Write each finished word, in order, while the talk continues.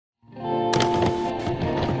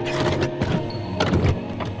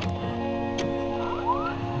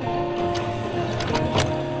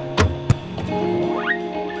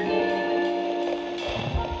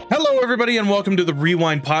everybody, and welcome to the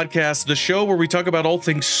Rewind Podcast, the show where we talk about all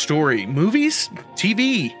things story, movies,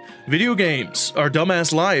 TV, video games, our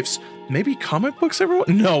dumbass lives, maybe comic books,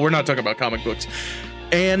 everyone? No, we're not talking about comic books.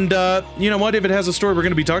 And you know what? If it has a story, we're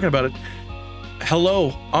going to be talking about it.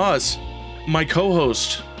 Hello, Oz, my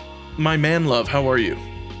co-host, my man love. How are you?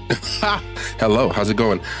 Hello, how's it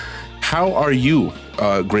going? How are you,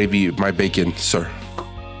 Gravy, my bacon, sir?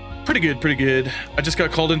 Pretty good, pretty good. I just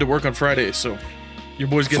got called into work on Friday, so your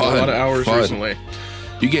boy's getting a lot of hours recently.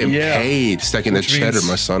 You getting paid, stacking the cheddar,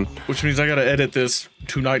 my son. Which means I gotta edit this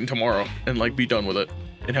tonight and tomorrow and like be done with it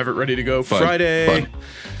and have it ready to go Fun. Friday. Fun.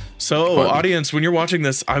 So Fun. Audience, when you're watching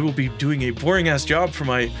this, I will be doing a boring ass job for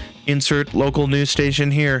my insert local news station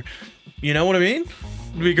here. You know what I mean?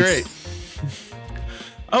 It'd be great.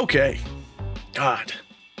 Okay. God,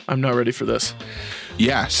 I'm not ready for this.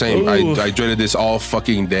 Yeah, same. I dreaded this all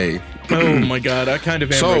fucking day. Oh my God, I kind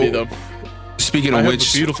of am ready though. Speaking of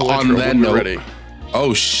which, on that note,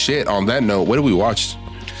 oh shit, on that note, what did we watch?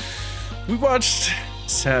 We watched,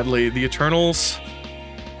 sadly, The Eternals.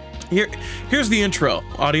 Here's the intro.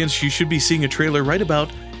 Audience, you should be seeing a trailer right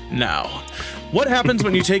about now. What happens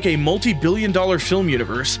when you take a multi-billion-dollar film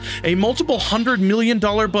universe, a multiple $100 million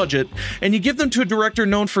budget, and you give them to a director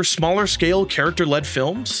known for smaller-scale, character-led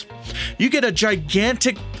films? You get a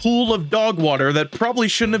gigantic pool of dog water that probably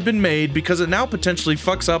shouldn't have been made because it now potentially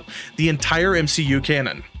fucks up the entire MCU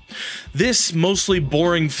canon. This mostly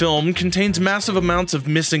boring film contains massive amounts of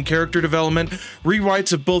missing character development,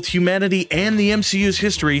 rewrites of both humanity and the MCU's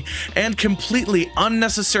history, and completely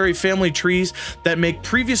unnecessary family trees that make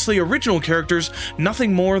previously original characters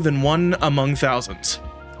nothing more than one among thousands.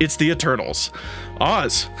 It's The Eternals.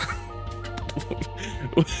 Oz.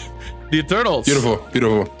 The Eternals. Beautiful.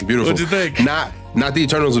 What'd you think? Not The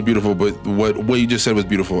Eternals was beautiful, but what you just said was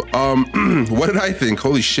beautiful. What did I think?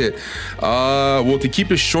 Holy shit. Well, to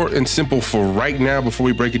keep it short and simple for right now, before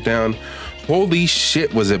we break it down, holy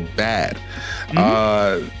shit, was it bad?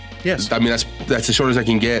 Yes. I mean, that's as short as I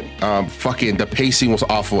can get. Fucking the pacing was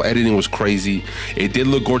awful. Editing was crazy. It did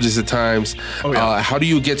look gorgeous at times. Oh, yeah. How do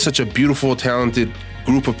you get such a beautiful, talented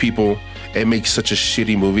group of people and make such a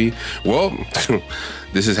shitty movie? Well,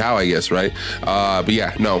 this is how, I guess, right? But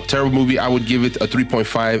yeah, no, terrible movie. I would give it a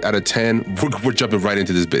 3.5 out of 10. We're jumping right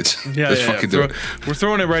into this bitch. Let's fucking do it. We're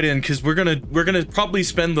throwing it right in because we're gonna probably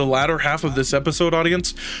spend the latter half of this episode,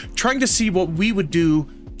 audience, trying to see what we would do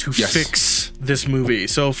to fix this movie.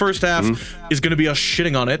 So first half is going to be us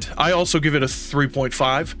shitting on it. I also give it a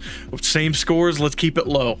 3.5. Same scores, let's keep it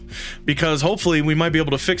low. Because hopefully we might be able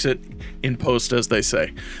to fix it in post, as they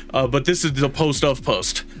say. But this is the post of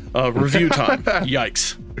post. Review time.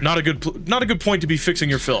 Yikes. Not a good point to be fixing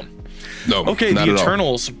your film. No, okay, not The at all.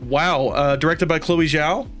 Eternals. Wow. Directed by Chloe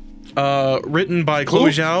Zhao. Written by Chloe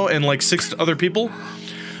Zhao and like 6 other people.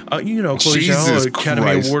 You know Chloe Zhao,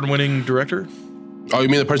 Academy Award-winning director. Oh, you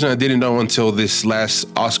mean the person I didn't know until this last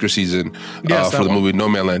Oscar season for the movie No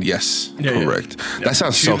Man Land? Yes, correct. Yeah. That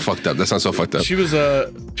sounds so fucked up. She was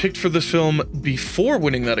picked for this film before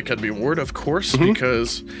winning that Academy Award, of course,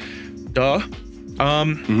 because duh.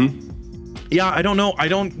 Yeah, I don't know. I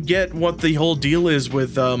don't get what the whole deal is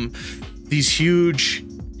with these huge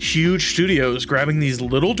studios grabbing these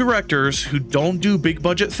little directors who don't do big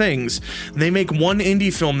budget things. They make one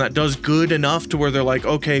indie film that does good enough to where they're like,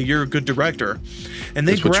 okay, you're a good director. And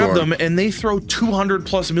they grab them and they throw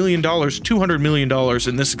 $200 million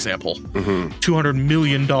in this example. $200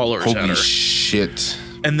 million at her. Holy shit.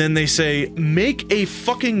 And then they say, make a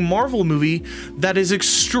fucking Marvel movie that is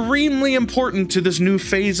extremely important to this new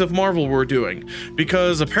phase of Marvel we're doing.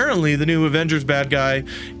 Because apparently the new Avengers bad guy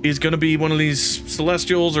is going to be one of these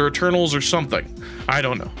Celestials or Eternals or something. I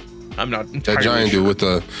don't know. I'm not entirely That giant sure.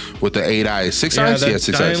 dude with the 8 eyes. 6 eyes? Yeah,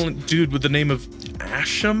 6 eyes. Dude with the name of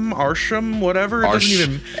Arsham, whatever. It doesn't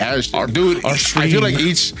even... Dude, I feel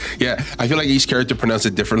like each character pronounced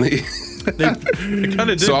it differently. They kind of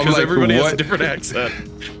did, So I'm because like, everybody has a what? different accent.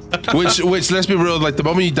 which let's be real, like the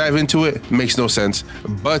moment you dive into it makes no sense,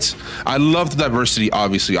 but I love the diversity,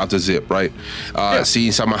 obviously, out the Zip, right?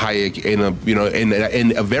 Seeing Salma Hayek in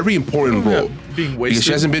a very important role, being wasted. because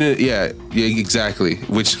she hasn't been in, exactly,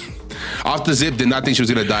 which off the Zip did not think she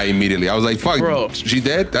was gonna die immediately. I was like, fuck, bro, she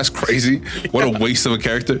dead? That's crazy. What a waste of a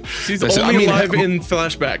character. She's only alive in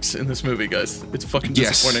flashbacks in this movie, guys. It's fucking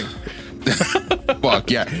disappointing.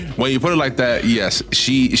 Fuck yeah! When you put it like that, yes,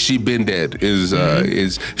 she been dead is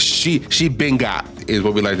she been got is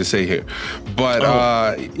what we like to say here. But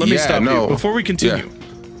let me stop you before we continue.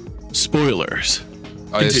 Yeah. Spoilers.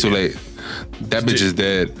 It's too late. That bitch is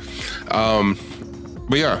dead.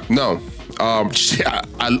 But yeah, no.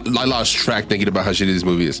 I lost track thinking about how shitty this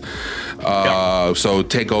movie is. So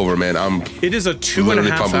take over, man. It is a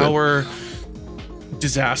 2.5 hour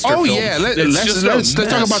disaster. Oh film. yeah, let's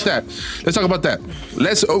talk about that. Let's talk about that.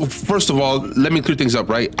 First of all, let me clear things up,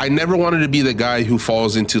 right? I never wanted to be the guy who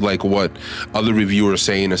falls into like what other reviewers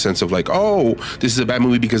say in a sense of like, oh, this is a bad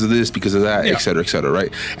movie because of this, because of that, et cetera,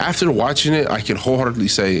 right? After watching it, I can wholeheartedly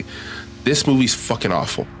say this movie's fucking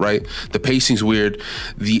awful, right? The pacing's weird.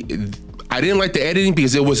 I didn't like the editing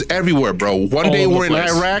because it was everywhere, bro. One day we're in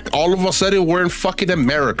Iraq, all of a sudden we're in fucking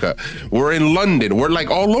America. We're in London. We're like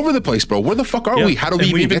all over the place, bro. Where the fuck are we? How do we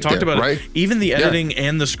even get there, right? Even the editing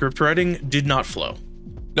and the script writing did not flow.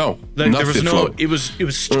 No, there was no. It was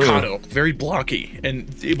staccato, very blocky, and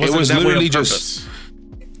it was that literally way on purpose.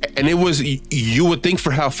 And it was, you would think for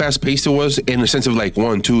how fast paced it was in the sense of like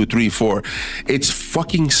 1, 2, 3, 4, it's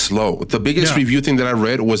fucking slow. The biggest review thing that I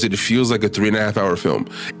read was it feels like a 3.5 hour film,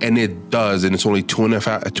 and it does, and it's only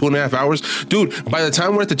 2.5 hours. Dude, by the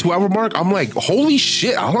time we're at the 2 hour mark, I'm like, holy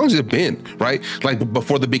shit, how long has it been, right? Like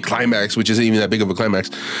before the big climax, which isn't even that big of a climax.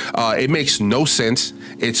 It makes no sense.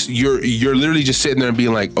 It's you're literally just sitting there and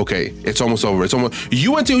being like, okay, it's almost over. It's almost.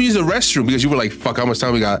 You went to use the restroom because you were like, fuck, how much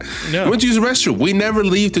time we got? No. You went to use the restroom. We never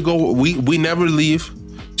leave to go. We never leave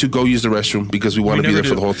to go use the restroom because we want to be there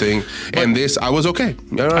for the whole thing. But and this, I was okay.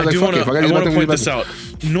 I do want to point this out.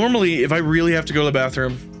 Normally, if I really have to go to the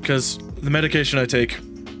bathroom, because the medication I take,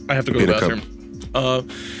 I have to go to the bathroom.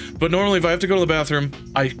 But normally, if I have to go to the bathroom,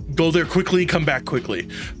 I go there quickly, come back quickly.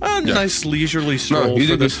 Nice leisurely stroll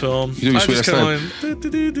for this film. You did just kind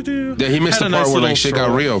of yeah, he missed the part where like shit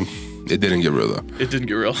got real. It didn't get real though. It didn't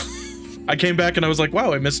get real. I came back and I was like,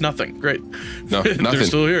 wow, I missed nothing. Great. No, nothing. They're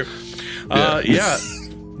still here. Yeah.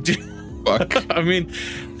 Fuck. I mean,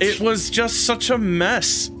 it was just such a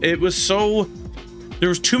mess. It was so... There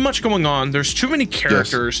was too much going on. There's too many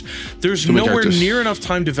characters. Yes. There's nowhere near enough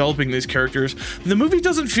time developing these characters. The movie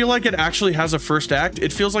doesn't feel like it actually has a first act.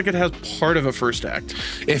 It feels like it has part of a first act.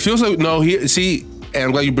 It feels like, no, see, and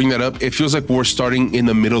I'm glad you bring that up. It feels like we're starting in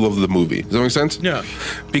the middle of the movie. Does that make sense? Yeah.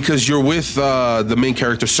 Because you're with the main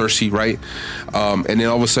character, Cersei, right? And then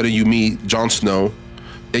all of a sudden you meet Jon Snow.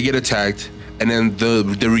 They get attacked. And then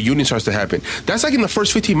the reunion starts to happen. That's like in the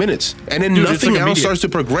first 15 minutes. And then nothing else starts to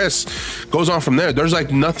progress, goes on from there. There's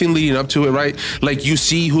like nothing leading up to it, right? Like you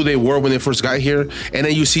see who they were when they first got here, and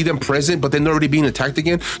then you see them present, but then they're already being attacked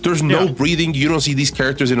again. There's no breathing. You don't see these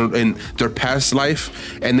characters in their past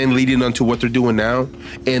life, and then leading on to what they're doing now.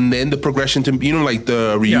 And then the progression to, like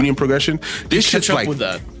the reunion progression. This shit's like with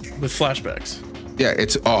that, with flashbacks. Yeah,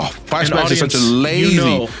 it's flashbacks is such a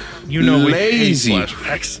lazy, lazy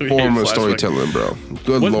form of storytelling, bro.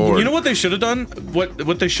 Good lord. You know what they should have done?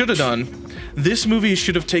 What they should have done? This movie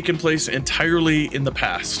should have taken place entirely in the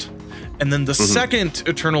past, and then the second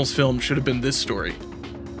Eternals film should have been this story.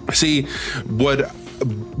 See,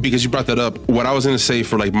 because you brought that up, what I was going to say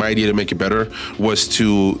for like my idea to make it better was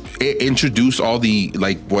to introduce all the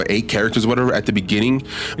 8 characters, whatever, at the beginning,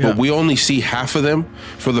 but we only see half of them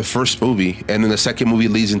for the first movie, and then the second movie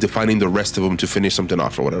leads into finding the rest of them to finish something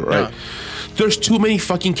off or whatever, right? There's too many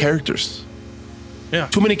fucking characters. Yeah.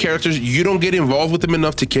 Too many characters. You don't get involved with them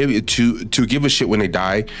enough to give a shit when they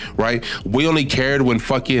die, right? We only cared when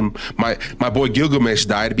fucking my boy Gilgamesh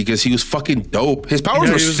died because he was fucking dope. His powers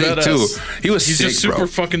were sick too. He's sick, just super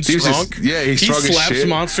fucking strong. He's strong as shit. He slaps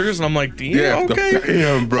monsters, and I'm like, okay.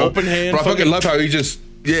 Damn, bro. Open hand. Bro, I fucking love how he just.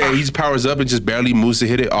 Yeah, he powers up and just barely moves to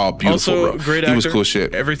hit it. Oh, beautiful, also, bro. Great actor. He was cool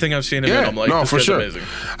shit. Everything I've seen him in, I'm like, no, this for guy's sure. Amazing.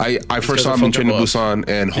 I first saw him in Train to Busan,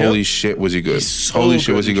 and holy shit, was he good. Holy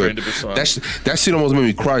shit, was he good. That scene almost made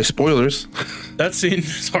me cry. Spoilers. That scene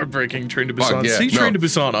is heartbreaking. Train to Busan. See Train to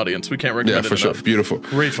Busan, audience. We can't recommend it enough. Yeah, for sure. Beautiful.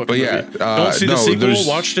 Great fucking movie. Don't see the sequel.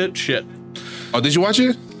 Watched it. Shit. Oh, did you watch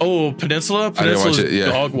it? Oh, Peninsula? I didn't watch it. Yeah,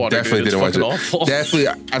 dog water. Definitely didn't watch it. Awful. Definitely.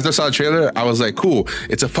 After I saw the trailer, I was like, cool.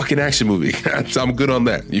 It's a fucking action movie. So I'm good on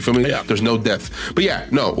that. You feel me? Yeah. There's no depth. But yeah,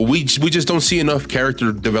 no, we just don't see enough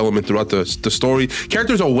character development throughout the story.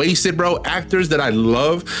 Characters are wasted, bro. Actors that I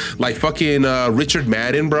love, like fucking Richard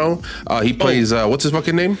Madden, bro. He plays what's his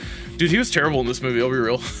fucking name? Dude, he was terrible in this movie, I'll be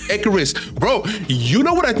real. Icarus. Bro, you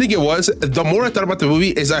know what I think it was? The more I thought about the movie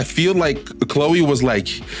is I feel like Chloe was like,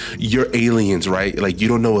 you're aliens, right? Like, you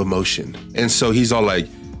don't know emotion. And so he's all like,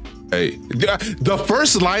 hey. The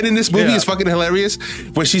first line in this movie is fucking hilarious.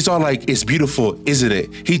 When she's all like, it's beautiful, isn't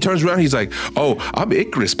it? He turns around, he's like, oh, I'm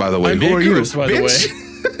Icarus, by the way. Who are you, by the way?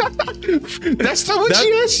 That's not what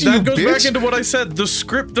she asked you, That goes bitch. back into what I said. The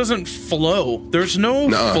script doesn't flow. There's no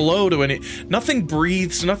flow to any. Nothing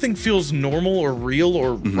breathes. Nothing feels normal or real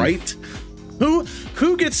or right.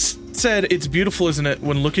 Who gets said, "It's beautiful, isn't it?"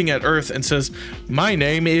 when looking at Earth and says, "My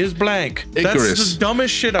name is blank." Icarus. That's the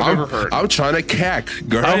dumbest shit I've ever heard. I'm trying to cack,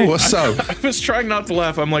 girl. What's up? I was trying not to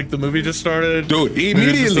laugh. I'm like, the movie just started. Dude,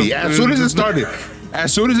 immediately, as soon as it started,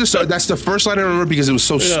 that's the first line I remember because it was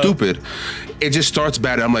so stupid. It just starts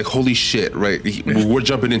bad. And I'm like, holy shit, right? We're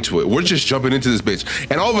jumping into it. We're just jumping into this bitch.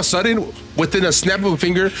 And all of a sudden, within a snap of a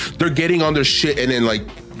finger, they're getting on their shit and then like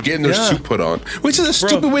getting their suit put on, which is a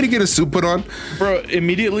stupid way to get a suit put on. Bro,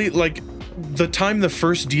 immediately, like, the time the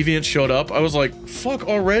first deviant showed up, I was like, fuck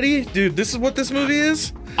already? Dude, this is what this movie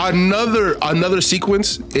is? Another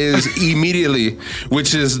sequence is immediately,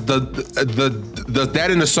 which is the dad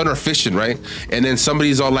and the son are fishing, right? And then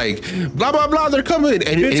somebody's all like, blah blah blah, they're coming,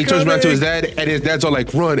 and he turns around to his dad, and his dad's all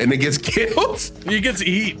like, run, and it gets killed. He gets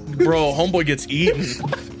eaten, bro. Homeboy gets eaten,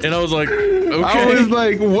 and I was like, okay. I was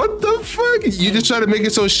like, what the fuck? You just try to make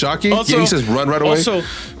it so shocking. Also, he says run right away. Also,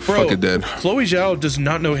 bro, fucking dead. Chloe Zhao does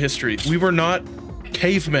not know history. We were not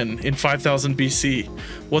cavemen in 5000 BC.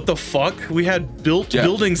 What the fuck? We had built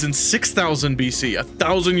buildings in 6000 BC,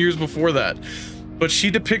 1,000 years before that. But she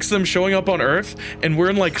depicts them showing up on Earth, and we're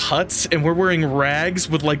in like huts, and we're wearing rags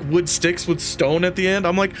with like wood sticks with stone at the end.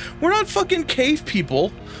 I'm like, we're not fucking cave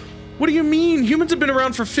people. What do you mean? Humans have been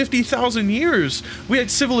around for 50,000 years. We had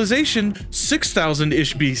civilization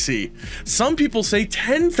 6,000-ish BC. Some people say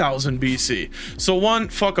 10,000 BC. So one,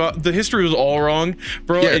 fuck off. The history was all wrong,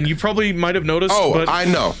 bro. And you probably might have noticed. Oh, but I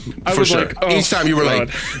know. I for was sure. like, oh, each time you were God.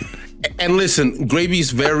 like, and listen, Gravy's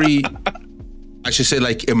very, I should say,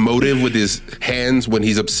 like emotive with his hands when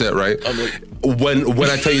he's upset, right? When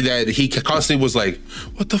I tell you that he constantly was like,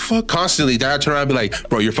 what the fuck? Constantly, then I turn around and be like,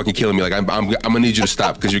 bro, you're fucking killing me. Like, I'm gonna need you to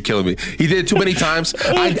stop because you're killing me. He did it too many times.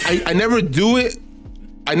 I never do it.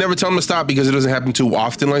 I never tell him to stop because it doesn't happen too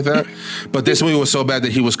often like that. But this movie was so bad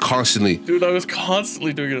that he was constantly. Dude, I was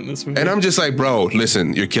constantly doing it in this movie. And I'm just like, bro,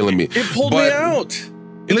 listen, you're killing me. It pulled me out.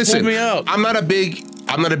 Listen, pulled me out. I'm not a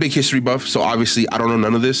big history buff, so obviously I don't know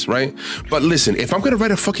none of this, right? But listen, if I'm gonna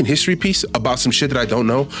write a fucking history piece about some shit that I don't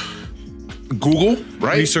know, Google,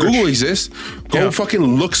 right? Research. Google exists. Go fucking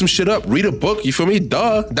look some shit up. Read a book. You feel me?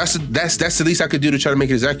 Duh. That's the least I could do to try to make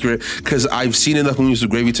it as accurate. Because I've seen enough movies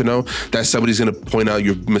with Gravy to know that somebody's gonna point out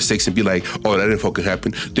your mistakes and be like, "Oh, that didn't fucking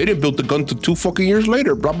happen. They didn't build the gun till 2 fucking years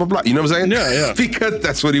later." Blah blah blah. You know what I'm saying? Yeah. Because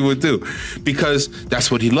that's what he would do. Because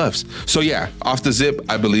that's what he loves. So yeah, off the zip,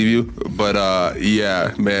 I believe you. But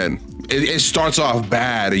yeah, man, it starts off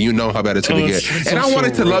bad, and you know how bad it's gonna get. And I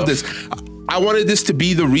wanted to love this. I wanted this to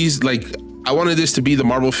be the reason, like. I wanted this to be the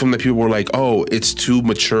Marvel film that people were like, oh, it's too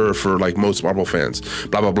mature for like most Marvel fans,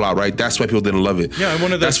 blah, blah, blah, right? That's why people didn't love it. Yeah, I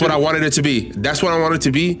wanted that. That's what I wanted it to be. That's what I wanted it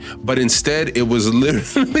to be. But instead, it was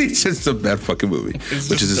literally just a bad fucking movie,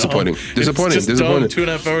 which is disappointing. Disappointing. It's just dumb.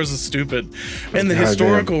 2.5 hours is stupid. And the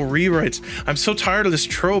historical rewrites. I'm so tired of this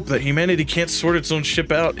trope that humanity can't sort its own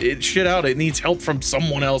shit out. It needs help from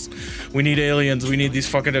someone else. We need aliens. We need these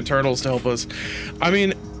fucking Eternals to help us. I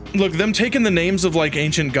mean, look, them taking the names of like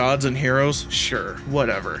ancient gods and heroes, sure,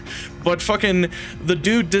 whatever. But fucking the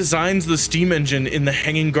dude designs the steam engine in the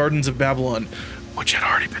Hanging Gardens of Babylon, which had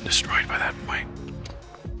already been destroyed by that point.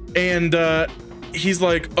 And he's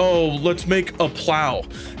like, oh, let's make a plow.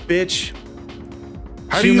 Bitch,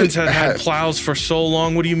 humans had plows for so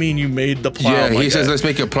long. What do you mean you made the plow? Yeah, he says, let's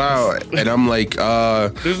make a plow. And I'm like,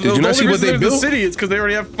 did you not see what they built? The city, it's because they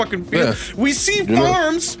already have fucking fields. Yeah. We see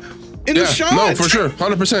farms. In the shot. No, for sure,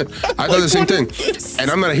 100%. I thought the same thing, and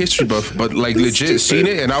I'm not a history buff, but like legit seen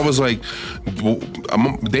it, and I was like,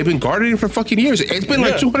 they've been gardening for fucking years. It's been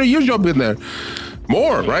like 200 years y'all been there,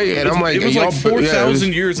 more, right? And I'm like, it was like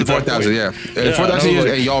 4,000 years. 4,000, yeah, 4,000 years,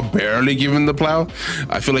 and y'all barely giving the plow.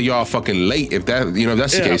 I feel like y'all fucking late if that, if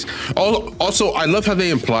that's the case. Also, I love how they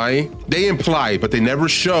imply, but they never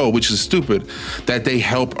show, which is stupid, that they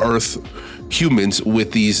help Earth humans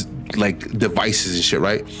with these like devices and shit,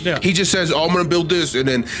 right? Yeah. He just says, "Oh, I'm gonna build this," and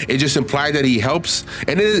then it just implied that he helps.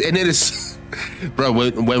 And then it's, bro.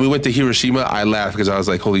 When we went to Hiroshima, I laughed because I was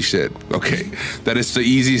like, "Holy shit!" Okay, that is the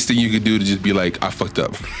easiest thing you could do to just be like, "I fucked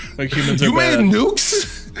up." Like humans you are bad. made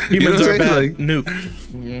nukes. Humans are bad. Like,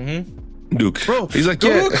 nuke. Nuke, bro. He's like,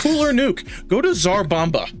 go to a cooler nuke. Go to Tsar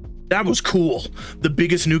Bomba. That was cool. The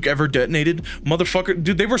biggest nuke ever detonated, motherfucker.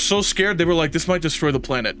 Dude, they were so scared. They were like, "This might destroy the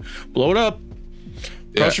planet. Blow it up."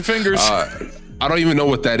 Cross your fingers. I don't even know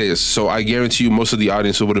what that is, so I guarantee you most of the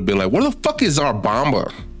audience would have been like, what the fuck is our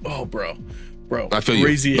bomba? Oh, bro. I feel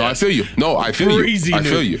you. No, I feel you. No, I feel you. I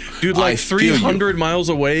feel you. Dude, like 300 miles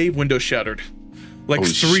away, window shattered. Like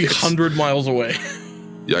 300 miles away.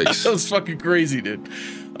 Yikes. That was fucking crazy, dude.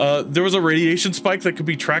 There was a radiation spike that could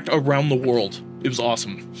be tracked around the world. It was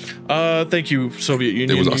awesome. Thank you, Soviet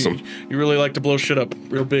Union. It was awesome. You really like to blow shit up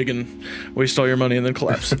real big and waste all your money and then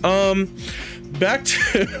collapse. Back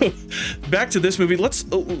to this movie.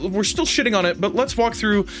 We're still shitting on it, but let's walk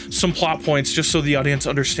through some plot points just so the audience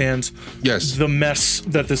understands the mess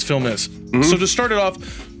that this film is. So to start it off,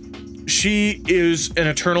 she is an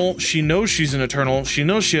Eternal. She knows she's an Eternal. She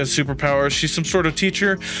knows she has superpowers. She's some sort of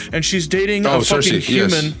teacher, and she's dating a fucking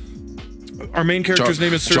human. Yes. Our main character's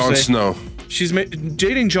name is Cersei. Jon Snow. She's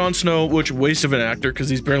dating Jon Snow, which waste of an actor because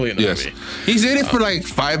he's barely in the movie. He's in it for like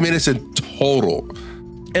 5 minutes in total.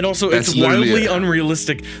 And also, it's wildly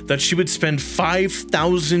unrealistic that she would spend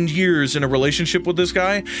 5,000 years in a relationship with this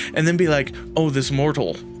guy and then be like, "Oh, this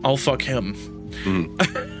mortal, I'll fuck him."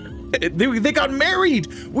 They got married.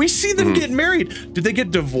 We see them get married. Did they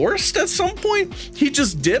get divorced at some point? He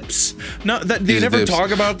just dips. No, that they never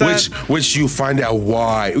talk about that. Which you find out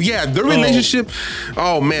why. Yeah, their relationship.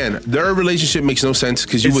 Oh man, their relationship makes no sense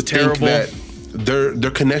because you would think that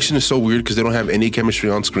their connection is so weird because they don't have any chemistry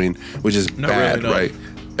on screen, which is bad, right?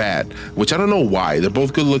 Bad. Which I don't know why. They're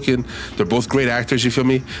both good looking. They're both great actors. You feel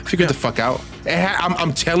me? Figure the fuck out.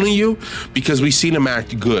 I'm telling you because we've seen them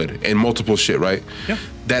act good in multiple shit, right? Yeah.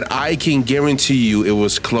 That I can guarantee you it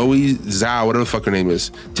was Chloe Zhao, whatever the fuck her name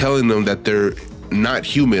is, telling them that they're not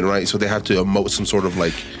human, right? So they have to emote some sort of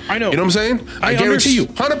like, I know. You know what I'm saying? I guarantee you,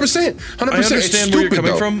 100%. I understand where you're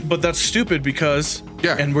coming from, but that's stupid because,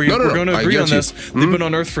 and we're going to agree on this, they've been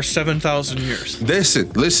on Earth for 7,000 years.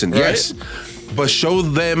 Listen, right? Yes. But show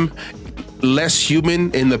them less human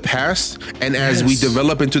in the past, and as we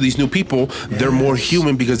develop into these new people, they're more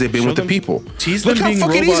human because they've been with the people. Tease them being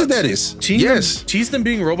fucking robots. Easy that is. Tease them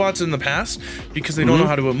being robots in the past because they don't know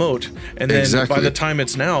how to emote, and then by the time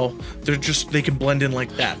it's now, they can blend in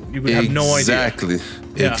like that. You would have no idea.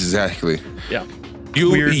 Exactly. Yeah.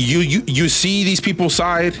 You see these people's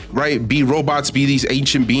side, right? Be robots, be these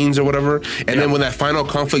ancient beings or whatever. And then when that final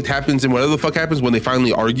conflict happens and whatever the fuck happens, when they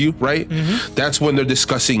finally argue, right? That's when they're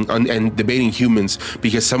discussing and debating humans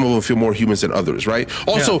because some of them feel more humans than others, right?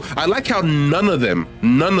 Also, I like how none of them,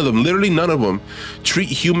 literally none of them treat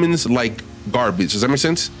humans like garbage. Does that make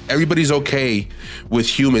sense? Everybody's okay with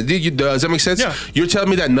humans. Does that make sense? Yeah. You're telling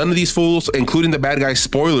me that none of these fools, including the bad guy,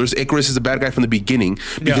 spoilers, Icarus is a bad guy from the beginning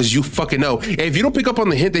because you fucking know. And if you don't pick up on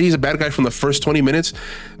the hint that he's a bad guy from the first 20 minutes,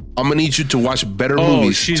 I'm gonna need you to watch better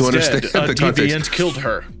movies to understand the context. Deviant killed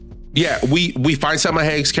her. Yeah, we find Salma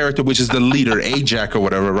Hayek's character, which is the leader, Ajak or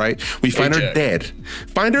whatever, right? We find her dead.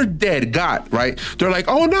 Right? They're like,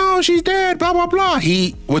 oh no, she's dead, blah, blah, blah.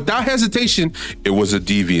 He, without hesitation, it was a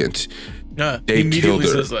deviant. They immediately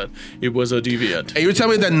says that it was a deviant. And you're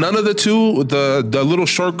telling me that none of the two, the little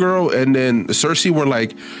short girl and then Cersei, were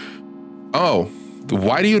like, oh,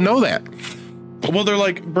 why do you know that? Well, they're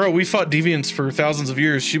like, bro, we fought deviants for thousands of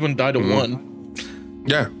years. She wouldn't die to one.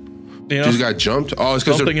 Yeah. You know? She just got jumped. Oh, it's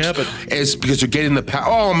because something happened. It's because they're getting the power.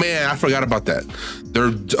 Oh man, I forgot about that.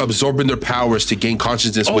 They're absorbing their powers to gain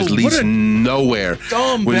consciousness, which leads nowhere.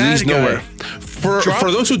 Which leads nowhere.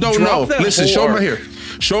 For those who don't know, listen, show them right here.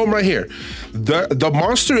 Show them right here. The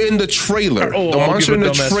monster in the trailer.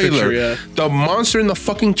 The monster in the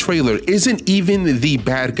fucking trailer isn't even the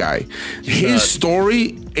bad guy. His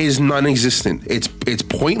story is non-existent. It's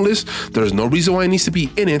pointless. There's no reason why it needs to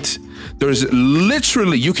be in it. There's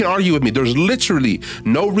literally, you can argue with me, there's literally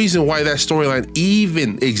no reason why that storyline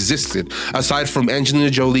even existed aside from Angelina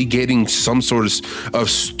Jolie getting some sort of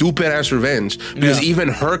stupid ass revenge because even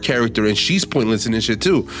her character, and she's pointless in this shit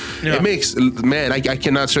too. It makes, man, I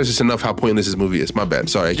cannot stress this enough how pointless this movie is. My bad.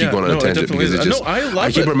 Sorry, I keep going on a tangent because it's just,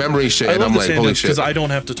 I keep remembering shit and I'm like, holy shit. Because I don't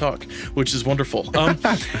have to talk, which is wonderful.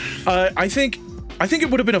 I think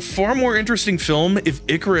it would have been a far more interesting film if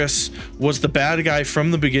Icarus was the bad guy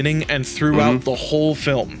from the beginning and throughout the whole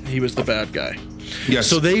film, he was the bad guy. Yes.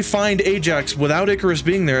 So they find Ajax without Icarus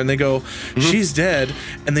being there and they go, she's dead.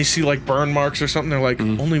 And they see like burn marks or something. They're like,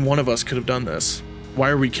 only one of us could have done this. Why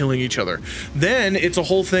are we killing each other? Then it's a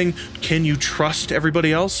whole thing. Can you trust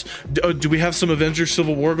everybody else? Do we have some Avengers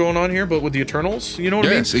Civil War going on here, but with the Eternals? You know what I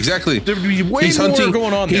mean? Yes, exactly. There'd be way more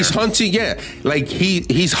going on there. He's hunting, like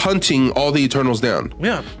he's hunting all the Eternals down.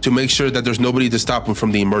 Yeah. To make sure that there's nobody to stop him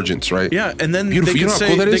from the emergence, right? Yeah, and then they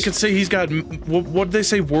could say he's got, what did they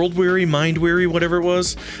say? World weary, mind weary, whatever it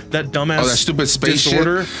was. That dumbass that stupid space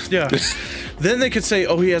disorder. Shit. Yeah. Then they could say,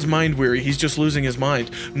 oh, he has mind weary. He's just losing his mind.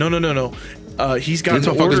 No. He's gotten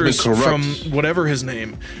orders from whatever his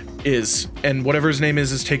name is, and whatever his name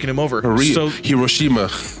is taking him over.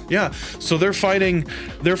 Hiroshima. Yeah. So they're fighting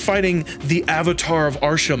the Avatar of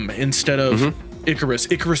Arsham instead of Icarus.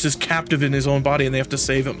 Icarus is captive in his own body and they have to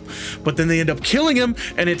save him. But then they end up killing him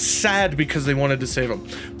and it's sad because they wanted to save him.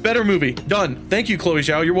 Better movie. Done. Thank you, Chloe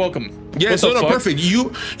Zhao. You're welcome. Yeah, so no, perfect. You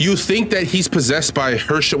think that he's possessed by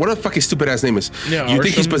Hersham? What the fuck his stupid ass name is? Yeah, you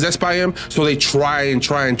think he's Hersham. possessed by him? So they try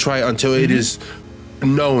until it is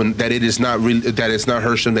known that it is not really, that it's not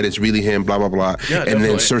Hersham, that it's really him. Blah blah blah. Yeah, and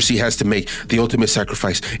then definitely. Cersei has to make the ultimate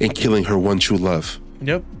sacrifice in killing her one true love.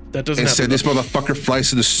 Yep. That doesn't Instead, happen. this motherfucker flies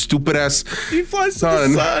to the stupid ass. He flies to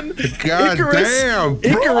sun. the sun. God damn,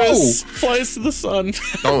 bro. Icarus flies to the sun.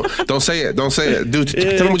 Don't say it. Don't say it, dude.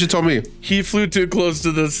 Tell him what you told me. He flew too close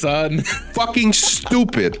to the sun. Fucking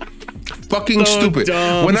stupid. Fucking So stupid.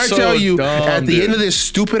 dumb, When I so tell you, dumb, at the dude. end of this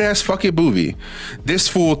stupid ass fucking movie, this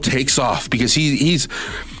fool takes off because he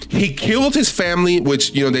killed his family,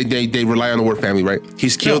 which, you know, they rely on the word family, right?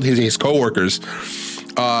 He's killed his coworkers.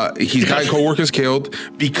 He's gotten coworkers killed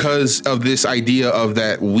because of this idea of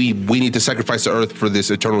that we need to sacrifice the earth for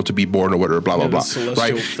this eternal to be born or whatever, blah blah blah.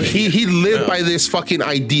 Right? He lived by this fucking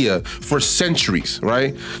idea for centuries,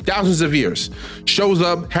 right? Thousands of years. Shows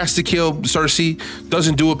up, has to kill Cersei,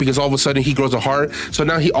 doesn't do it because all of a sudden he grows a heart. So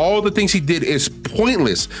now all the things he did is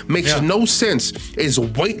pointless, makes no sense, is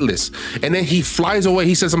weightless, and then he flies away.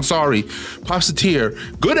 He says, "I'm sorry," pops a tear.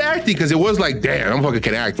 Good acting because it was like, damn, I'm fucking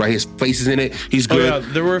can act, right? His face is in it. He's good. Oh, yeah.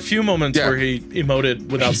 There were a few moments where he emoted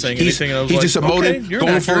without saying anything, and I was he like, just emoted, okay, you're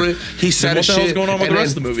going an actor. for it. He said What the hell's going on with and the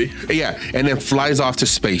rest of the movie? Yeah, and then flies off to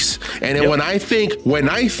space. And then when I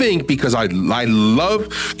think, because I love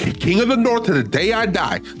King of the North to the day I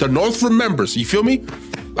die. The North remembers. You feel me?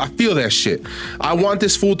 I feel that shit. I want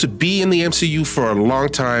this fool to be in the MCU for a long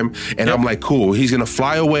time, and I'm like, cool. He's gonna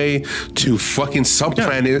fly away to fucking some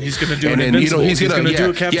planet. He's gonna do and an then, Invincible. he's gonna do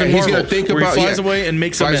a Captain he's Marvel, gonna think where about he flies away and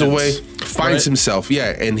makes flies amends. away, finds himself,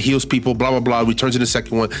 and heals people. Blah blah blah. Returns in the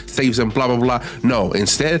second one, saves them. Blah blah blah. No,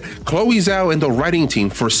 instead, Chloe Zhao and the writing team,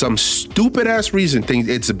 for some stupid ass reason, think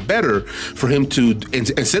it's better for him to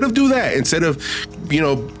instead of do that, instead of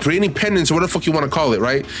creating pendants or whatever the fuck you want to call it,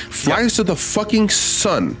 right? Flies to the fucking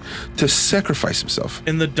sun to sacrifice himself.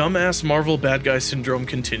 And the dumbass Marvel bad guy syndrome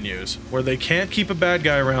continues, where they can't keep a bad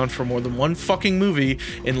guy around for more than one fucking movie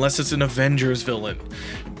unless it's an Avengers villain.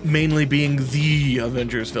 Mainly being the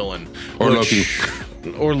Avengers villain. Or Loki.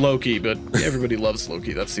 Or Loki, but everybody loves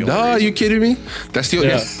Loki. That's the only Nah, reason. you kidding me? That's the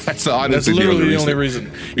That's honestly literally the only reason.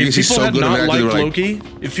 Because If he's people so had good at not acting, liked they were like- Loki,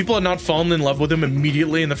 if people had not fallen in love with him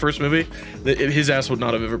immediately in the first movie, his ass would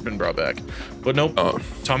not have ever been brought back. But nope,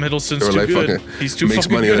 Tom Hiddleston's They were too like, good. fuck it. He's too Makes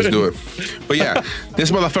fucking money, good. let's do it. But yeah, this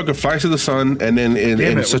motherfucker flies to the sun, and then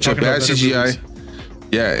in such a bad CGI.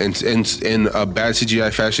 Yeah, in a bad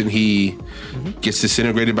CGI fashion, he gets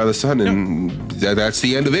disintegrated by the sun, and that's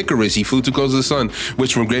the end of Icarus. He flew too close to the sun,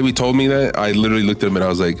 which when Gravy told me that, I literally looked at him and I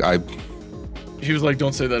was like, He was like,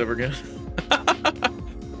 don't say that ever again.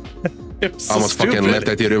 It was I almost so fucking stupid. left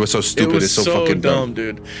that theater. It was so stupid. It was It's so fucking dumb.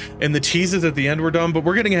 dude. And the teases at the end were dumb, but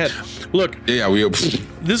we're getting ahead. Look, Yeah,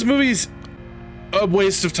 this movie's a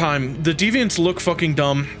waste of time. The deviants look fucking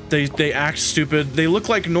dumb. They act stupid. They look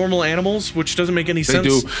like normal animals, which doesn't make any they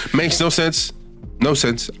sense. do. Makes no sense. No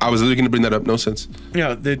sense. I was literally going to bring that up. No sense.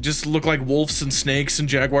 Yeah, they just look like wolves and snakes and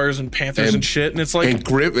jaguars and panthers and shit. And it's like,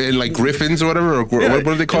 And like griffins or whatever. Or yeah, what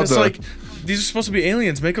are they called? and it's like, these are supposed to be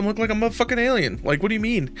aliens. Make them look like a motherfucking alien. Like, what do you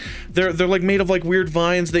mean? They're like made of like weird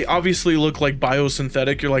vines. They obviously look like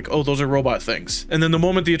biosynthetic. You're like, oh, those are robot things. And then the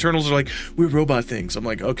moment the Eternals are like, we're robot things, I'm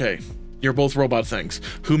like, okay, you're both robot things.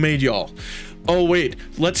 Who made y'all? Oh wait,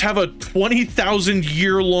 let's have a 20,000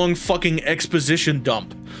 year long fucking exposition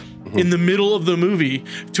dump in the middle of the movie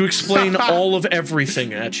to explain all of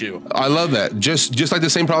everything at you. I love that. Just like the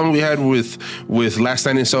same problem we had with Last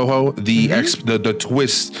Night in Soho, the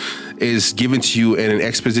twist is given to you in an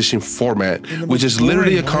exposition format, which is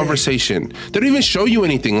literally a conversation. They don't even show you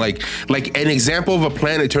anything like an example of a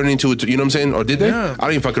planet turning into you know what I'm saying? Or did they? Yeah. I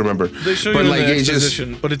don't even fucking remember. They show but you like in the it's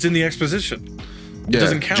exposition, but it's in the exposition. It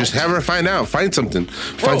doesn't count. Just have her find something.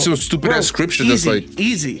 Find some stupid ass scripture that's like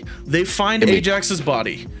easy. They find Ajax's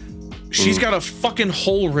body. She's got a fucking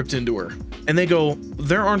hole ripped into her. And they go,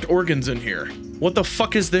 there aren't organs in here. What the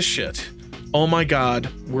fuck is this shit? Oh my god,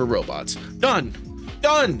 we're robots. Done.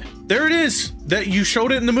 There it is. That you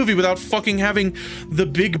showed it in the movie without fucking having the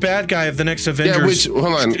big bad guy of the next Avengers. hold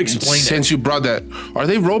on. Explain Since it. you brought that, are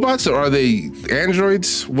they robots or are they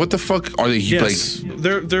androids? What the fuck are they? Yes, Like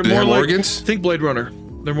they're they more have like organs? Think Blade Runner.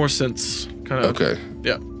 They're more synths, kind of. Okay.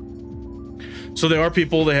 Yeah. So they are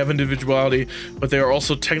people, they have individuality, but they are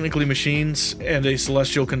also technically machines, and a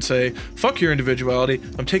Celestial can say, fuck your individuality,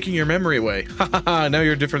 I'm taking your memory away. Ha ha ha, now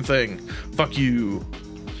you're a different thing. Fuck you.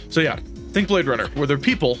 So yeah, think Blade Runner, where they're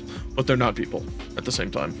people, but they're not people at the same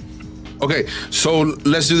time. Okay, so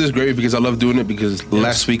let's do this, Gravy, because I love doing it because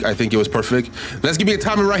last week I think it was perfect. Let's give me a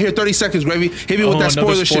timer right here, 30 seconds, Gravy. Hit me with that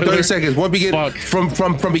spoiler shit, 30 seconds. What begin from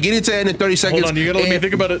beginning to end in 30 seconds. Hold on, you gotta let me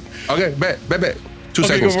think about it. Okay, bet. 2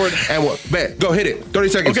 seconds. Go for it. And what? Bet. Go hit it. 30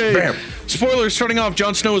 seconds. Okay. Bam. Spoilers, starting off,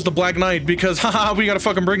 Jon Snow is the Black Knight because, haha, we gotta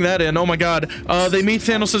fucking bring that in. Oh my god. They meet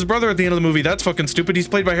Thanos' brother at the end of the movie. That's fucking stupid. He's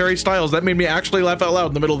played by Harry Styles. That made me actually laugh out loud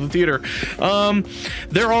in the middle of the theater.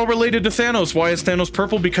 They're all related to Thanos. Why is Thanos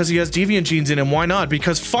purple? Because he has deviant genes in him. Why not?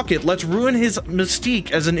 Because fuck it. Let's ruin his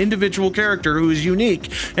mystique as an individual character who is unique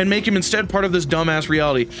and make him instead part of this dumbass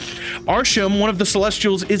reality. Arshem, one of the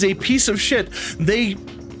Celestials, is a piece of shit. They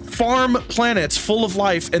farm planets full of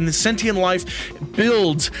life, and the sentient life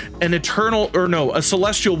builds a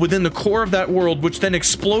celestial within the core of that world, which then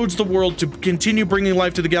explodes the world to continue bringing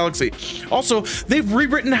life to the galaxy. Also, they've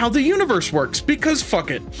rewritten how the universe works because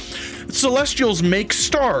fuck it. Celestials make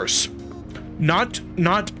stars, not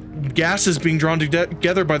gases being drawn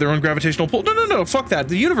together by their own gravitational pull. No, fuck that.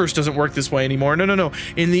 The universe doesn't work this way anymore. No.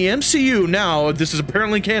 In the MCU now, this is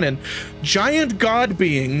apparently canon, giant god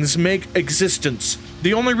beings make existence.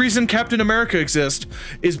 The only reason Captain America exists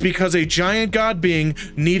is because a giant god being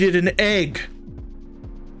needed an egg.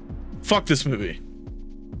 Fuck this movie.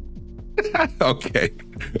 Okay,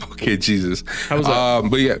 Jesus. How was that?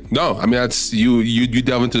 But yeah, no, I mean that's you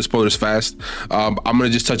delve into the spoilers fast. I'm gonna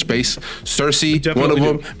just touch base. Cersei, one of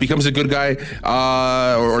them, becomes a good guy,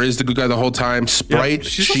 or is the good guy the whole time. Sprite, yeah,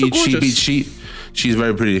 she's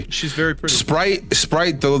very pretty. She's very pretty.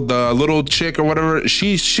 Sprite, the little chick or whatever.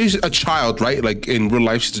 She's a child, right? Like in real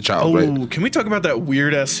life, she's a child, right? Oh, can we talk about that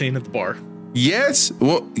weird ass scene at the bar? Yes.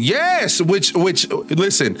 Well, yes. Which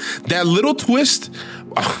listen, that little twist,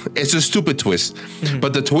 it's a stupid twist. Mm-hmm.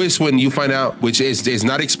 But the twist when you find out, which is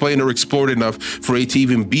not explained or explored enough for it to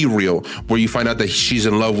even be real, where you find out that she's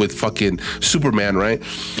in love with fucking Superman, right?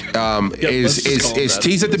 Is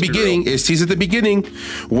teased at the beginning. Is teased at the beginning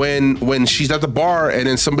when she's at the bar and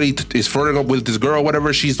then somebody is flirting up with this girl, or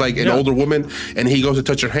whatever. She's like an older woman, and he goes to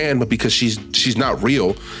touch her hand, but because she's not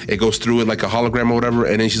real, it goes through it like a hologram or whatever.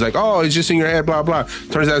 And then she's like, "Oh, it's just in your head." Blah blah.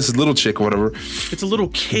 Turns out it's a little chick or whatever. It's a little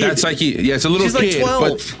kid. That's like it's a little she's kid. Like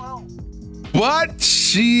 12. But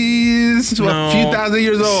she's a few thousand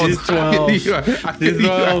years old. She's 12. She's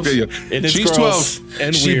 12.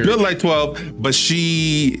 And she weird. built like 12, but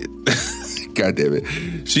she God damn it.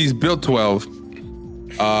 She's built 12.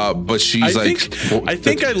 But she's I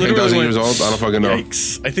think I literally went, years old. I don't fucking know.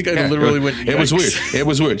 Yikes. I think I literally went. Yikes. It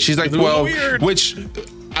was weird. She's like 12, which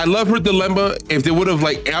I love her dilemma. If they would have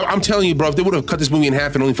I'm telling you, bro, if they would have cut this movie in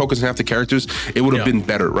half and only focused on half the characters, it would have been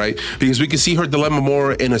better, right? Because we could see her dilemma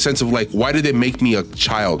more in a sense of like, why did they make me a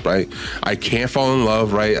child, right? I can't fall in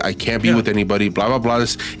love, right? I can't be with anybody, blah, blah, blah.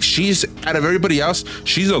 She's, out of everybody else,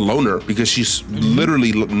 she's a loner because she's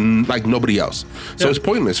literally like nobody else. So it's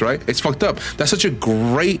pointless, right? It's fucked up. That's such a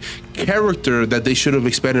great character that they should have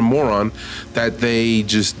expanded more on that they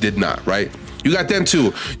just did not, right? You got them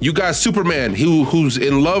too. You got Superman, who's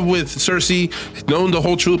in love with Cersei, known the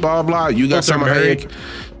whole truth, blah, blah, blah. You got Salma Hayek,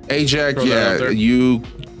 Ajax, you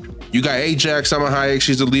got Ajax, Salma Hayek,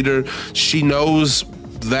 she's the leader. She knows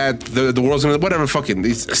that the world's gonna, whatever,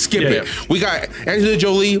 fucking, skip it. Yeah. We got Angelina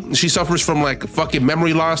Jolie, she suffers from like fucking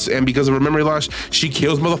memory loss, and because of her memory loss, she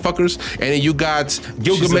kills motherfuckers. And then you got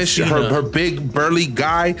Gilgamesh, her big burly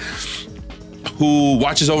guy, who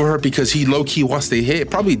watches over her because he low-key wants to hit,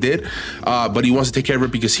 probably did, but he wants to take care of her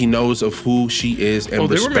because he knows of who she is and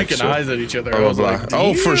they were making eyes at each other. I was like,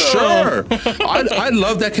 oh, for sure. I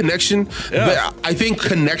love that connection. But I think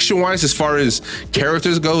connection-wise, as far as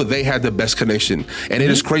characters go, they had the best connection. And it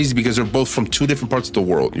is crazy because they're both from two different parts of the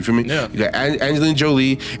world. You feel me? Yeah. You got Angelina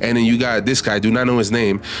Jolie, and then you got this guy, I do not know his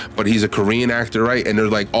name, but he's a Korean actor, right? And they're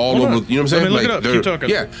like all over, you know what I'm saying? Look it up. Keep talking.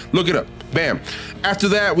 Yeah, look it up. Bam. After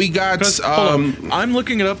that, we got... I'm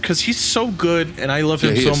looking it up because he's so good and I love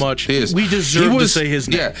him so much. We deserve to say his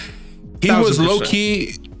name. Yeah, he was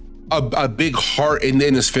low-key a big heart in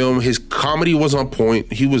this film. His comedy was on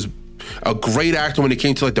point. He was a great actor when it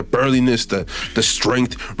came to like the burliness, the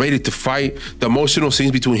strength, ready to fight. The emotional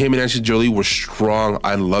scenes between him and Angelina Jolie were strong.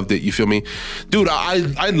 I loved it. You feel me? Dude,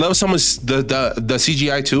 I love some of the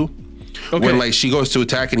CGI too. Okay. When like she goes to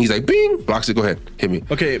attack and he's like, bing, blocks it. Go ahead, hit me.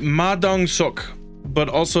 Okay, Ma Dong-seok, but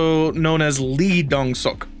also known as Lee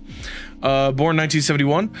Dong-seok. Born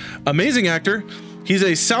 1971. Amazing actor. He's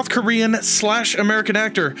a South Korean / American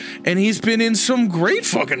actor, and he's been in some great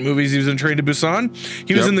fucking movies. He was in Train to Busan.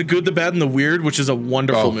 He was in The Good, the Bad, and the Weird, which is a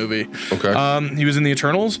wonderful movie. Okay. He was in The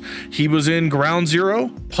Eternals. He was in Ground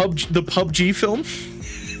Zero, the PUBG film.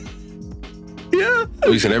 Yeah.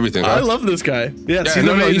 He's in everything. Huh? I love this guy. Yes,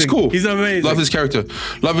 Yeah, he's cool. He's amazing. Love his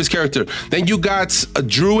character. Then you got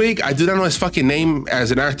Druig. I do not know his fucking name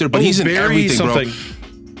as an actor, but he's in Barry everything, something. bro.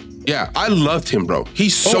 Yeah, I loved him, bro.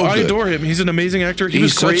 He's so I good. adore him. He's an amazing actor. He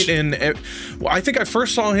was great in. Well, I think I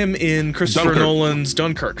first saw him in Christopher Nolan's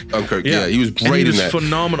Dunkirk. Yeah, he was great in that.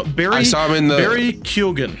 Phenomenal. I saw him in Barry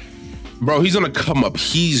Keoghan. Bro, he's on a come up.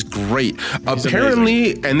 He's great.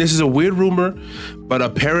 Apparently, and this is a weird rumor, but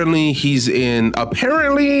apparently he is in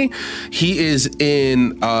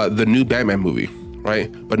the new Batman movie,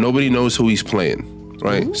 right? But nobody knows who he's playing.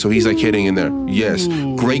 Right, so he's like hitting in there. Yes,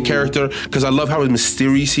 great character. Because I love how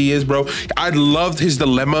mysterious he is, bro. I loved his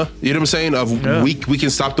dilemma. You know what I'm saying? Of we can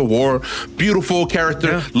stop the war. Beautiful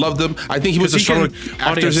character. Yeah. Loved him. I think he was the stronger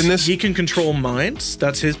actors in this. He can control minds.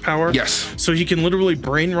 That's his power. Yes. So he can literally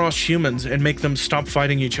brainwash humans and make them stop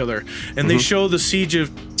fighting each other. And they show the siege of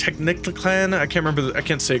Tenochtitlan. I can't remember. I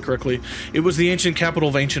can't say it correctly. It was the ancient capital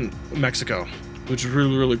of ancient Mexico, which is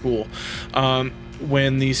really, really cool.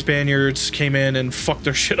 When the Spaniards came in and fucked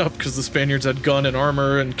their shit up because the Spaniards had gun and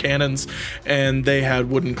armor and cannons, and they had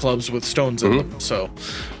wooden clubs with stones in them. So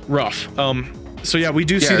rough. So yeah, we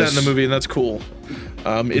do see that in the movie, and that's cool.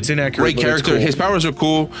 It's inaccurate. Great character. His powers are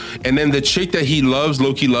cool. And then the chick that he loves,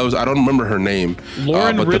 Loki loves, I don't remember her name.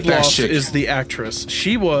 Lauren Ridloff is the actress.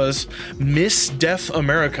 She was Miss Deaf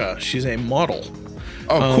America. She's a model.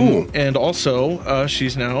 Oh, cool. And also,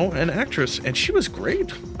 she's now an actress, and she was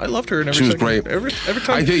great. I loved her in every She was second. great. Every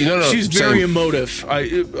time. She's very emotive.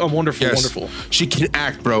 Wonderful. She can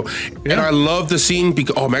act, bro. Yeah. And I love the scene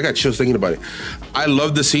because, oh man, I got chills thinking about it. I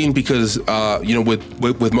love the scene because,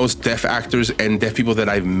 with most deaf actors and deaf people that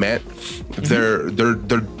I've met, their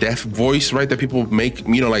deaf voice, right, that people make,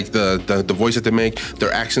 like the voice that they make,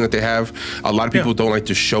 their accent that they have, a lot of people don't like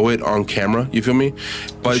to show it on camera, you feel me?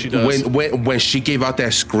 But when she gave out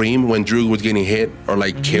that scream when Drew was getting hit or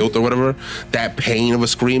like killed or whatever, that pain of a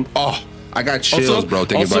scream, I got chills, bro,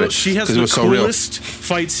 thinking about it. She has the coolest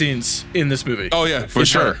fight scenes in this movie. Oh yeah, for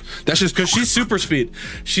sure. That's just because she's super speed.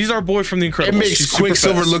 She's our boy from The Incredibles. It makes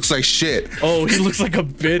Quicksilver looks like shit. Oh, he looks like a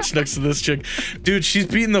bitch next to this chick. Dude, she's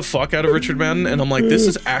beating the fuck out of Richard Madden, and I'm like, this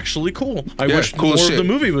is actually cool. I wish more of the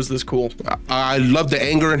movie was this cool. I love the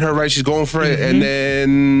anger in her, right? She's going for it. And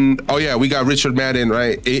then, we got Richard Madden,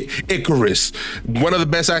 right? Icarus. One of the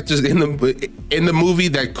best actors in the movie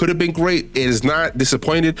that could have been great. It is not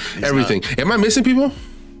disappointed. Everything. Am I missing people?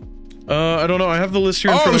 I don't know. I have the list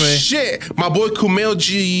here in front of me. Oh shit! My boy Kumail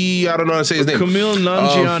I don't know how to say his name. Kumail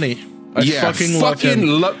Nanjiani. I fucking love him.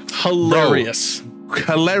 Hilarious. Bro,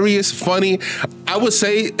 hilarious, funny. I would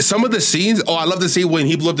say some of the scenes. I love the scene when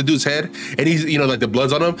he blew up the dude's head and he's, like the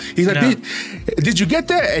blood's on him. He's like, did you get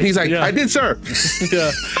that? And he's like, I did, sir.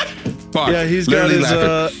 Yeah. Fuck. Yeah, he's got his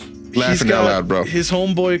laughing out loud, bro. His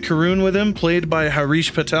homeboy Karun with him, played by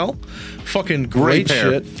Harish Patel. Fucking great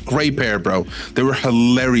pair. shit. Great pair, bro. They were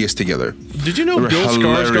hilarious together. Did you know Bill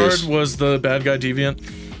Skarsgård was the bad guy Deviant?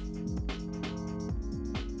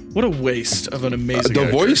 What a waste of an amazing actor.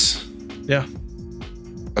 The voice? Yeah.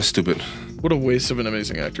 That's stupid. What a waste of an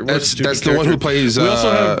amazing actor. That's the one who plays... we also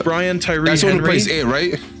have Brian Tyree That's the Henry. one who plays it,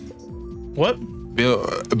 right? What? Bill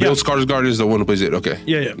Skarsgård is the one who plays it. Okay.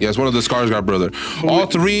 Yeah. Yeah, it's one of the Skarsgård brother. All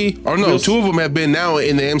three, or no, two of them have been now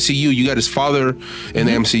in the MCU. You got his father in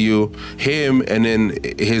the MCU, him, and then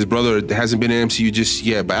his brother hasn't been in the MCU just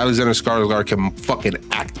yet. But Alexander Skarsgård can fucking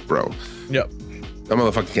act, bro. Yep. That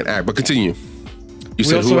motherfucker can act. But continue. You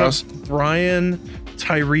said who else? Brian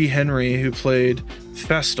Tyree Henry, who played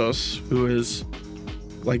Festus, who is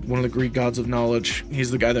like one of the Greek gods of knowledge.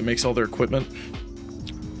 He's the guy that makes all their equipment.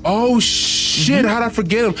 Oh shit, how'd I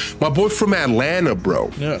forget him? My boy from Atlanta, bro.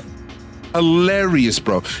 Yeah. Hilarious,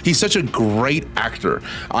 bro. He's such a great actor.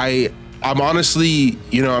 I'm honestly,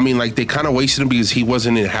 they kind of wasted him because he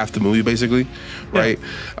wasn't in half the movie, basically, right?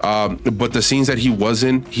 Yeah. But the scenes that he was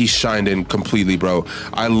in, he shined in completely, bro.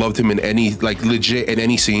 I loved him in legit in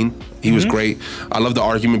any scene. He was great. I love the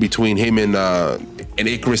argument between him and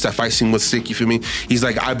Icarus. That fight scene was sick. You feel me? He's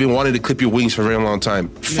like, I've been wanting to clip your wings for a very long time.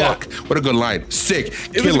 Fuck, what a good line. Sick.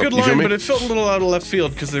 It was a good line, but it felt a little out of left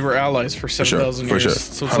field because they were allies for 7,000 years. For sure,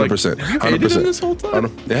 so it's 100%. Like, have you hated him this whole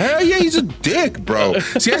time? Hell yeah, he's a dick, bro.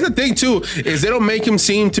 See, that's the thing too, is they don't make him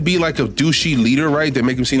seem to be like a douchey leader, right? They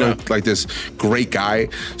make him seem like this great guy.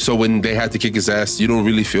 So when they have to kick his ass, you don't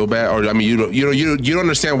really feel bad, or you don't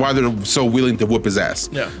understand why they're so willing to whoop his ass.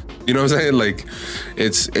 Yeah. You know what I'm saying? Like,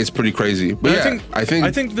 it's pretty crazy. But I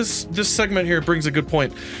think this segment here brings a good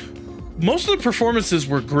point. Most of the performances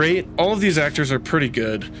were great. All of these actors are pretty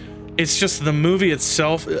good. It's just the movie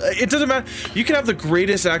itself. It doesn't matter. You can have the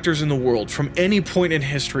greatest actors in the world from any point in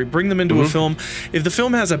history, bring them into a film. If the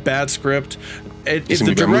film has a bad script, if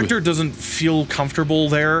the director doesn't feel comfortable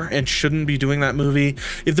there and shouldn't be doing that movie,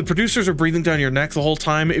 if the producers are breathing down your neck the whole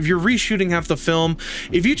time, if you're reshooting half the film,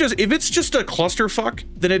 if it's just a clusterfuck,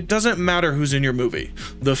 then it doesn't matter who's in your movie.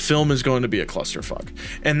 The film is going to be a clusterfuck.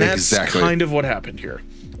 And that's kind of what happened here.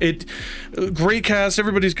 Great cast,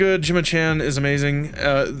 everybody's good. Gemma Chan is amazing.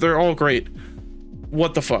 They're all great.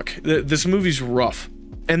 What the fuck? This movie's rough.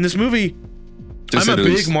 And this movie, I'm a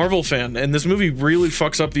big Marvel fan, and this movie really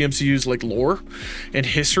fucks up the MCU's like lore and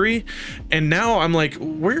history. And now I'm like,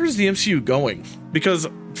 where is the MCU going? Because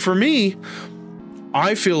for me,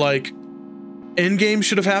 I feel like Endgame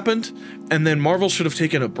should have happened, and then Marvel should have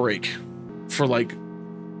taken a break for like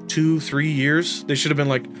 2-3 years. They should have been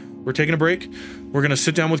like, we're taking a break. We're going to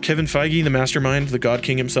sit down with Kevin Feige, the mastermind, the God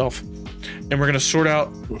King himself, and we're going to sort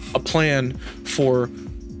out a plan for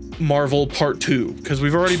Marvel Part 2, because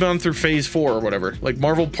we've already gone through Phase 4 or whatever. Like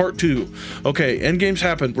Marvel Part 2. Okay, Endgame's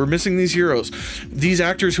happened. We're missing these heroes. These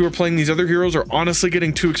actors who are playing these other heroes are honestly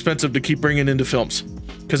getting too expensive to keep bringing into films,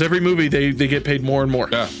 because every movie they get paid more and more.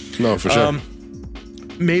 Yeah, no, for sure.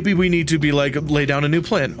 Maybe we need to be like, lay down a new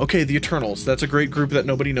plan. Okay, the Eternals, that's a great group that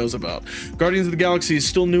nobody knows about. Guardians of the Galaxy is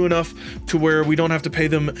still new enough to where we don't have to pay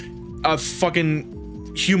them a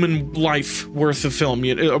fucking human life worth of film,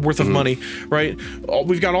 worth of money, right?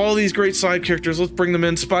 We've got all these great side characters. Let's bring them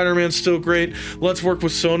in. Spider-Man's still great. Let's work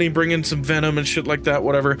with Sony, bring in some Venom and shit like that,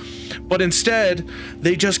 whatever. But instead,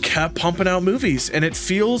 they just kept pumping out movies, and it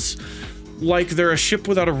feels like they're a ship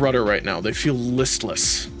without a rudder right now. They feel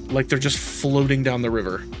listless. Like they're just floating down the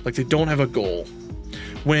river. Like they don't have a goal.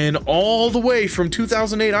 When all the way from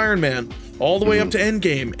 2008 Iron Man, all the way up to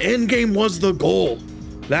Endgame was the goal.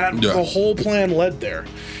 The whole plan led there.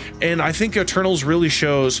 And I think Eternals really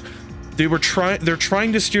shows they're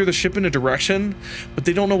trying to steer the ship in a direction, but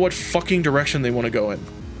they don't know what fucking direction they want to go in.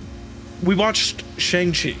 We watched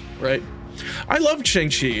Shang-Chi, right? I loved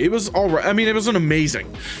Shang-Chi. It was all right. I mean, it wasn't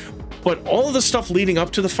amazing. But all of the stuff leading up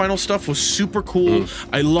to the final stuff was super cool.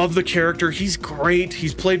 I love the character. He's great.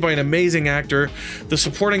 He's played by an amazing actor. The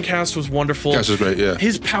supporting cast was wonderful. Cast was great, yeah.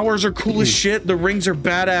 His powers are cool as shit. The rings are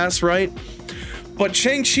badass, right? But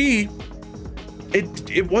Shang-Chi,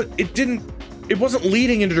 it wasn't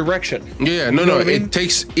leading in a direction. Yeah, no.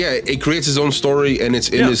 It creates its own story, and it's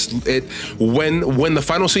in when the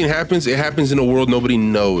final scene happens, it happens in a world nobody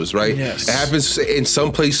knows, right? Yes. It happens in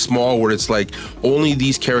some place small where it's like only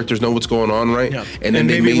these characters know what's going on, right? Yeah. And then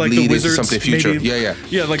they may like lead into something future.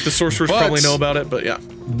 Yeah, like the sorcerers probably know about it, but yeah.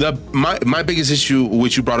 My biggest issue,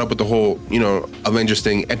 which you brought up with the whole, Avengers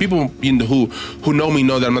thing, and people who know me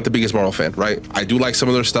know that I'm not the biggest Marvel fan, right? I do like some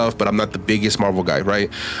of their stuff, but I'm not the biggest Marvel guy, right?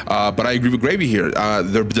 But I agree with Gravy here.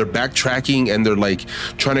 They're backtracking and they're like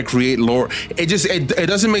trying to create lore. It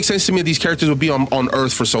doesn't make sense to me that these characters will be on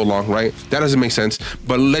Earth for so long, right? That doesn't make sense.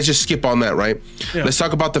 But let's just skip on that, right? Yeah. Let's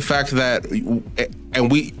talk about the fact that and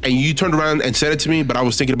you turned around and said it to me, but I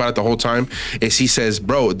was thinking about it the whole time. Is he says,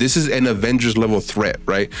 bro, this is an Avengers level threat,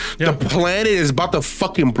 right? Yeah. The planet is about to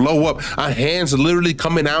fucking blow up. Our hands literally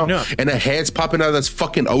coming out, and a head's popping out of this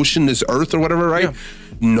fucking ocean, this Earth or whatever, right? Yeah.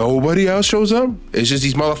 Nobody else shows up. It's just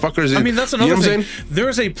these motherfuckers. I mean, that's another thing. There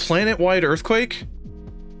is a planet-wide earthquake.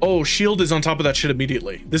 Oh, S.H.I.E.L.D. is on top of that shit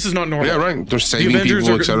immediately. This is not normal. Yeah, right. They're saving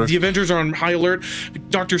people, etc. The Avengers are on high alert.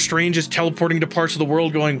 Doctor Strange is teleporting to parts of the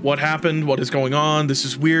world going, what happened? What is going on? This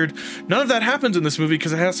is weird. None of that happens in this movie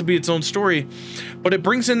because it has to be its own story. But it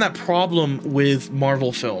brings in that problem with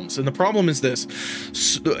Marvel films. And the problem is this.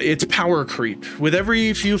 It's power creep. With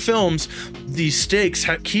every few films, the stakes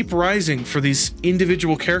keep rising for these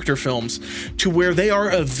individual character films to where they are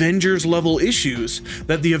Avengers-level issues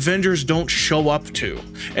that the Avengers don't show up to.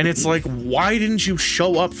 And it's like, why didn't you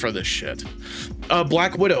show up for this shit?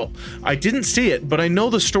 Black Widow. I didn't see it, but I know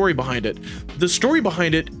the story behind it. The story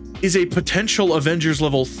behind it is a potential Avengers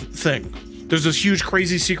level thing. There's this huge,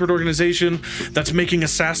 crazy secret organization that's making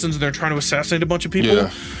assassins, and they're trying to assassinate a bunch of people. Yeah.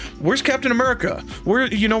 Where's Captain America? Where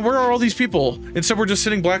are all these people? Instead, we're just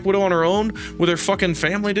sitting Black Widow on her own with her fucking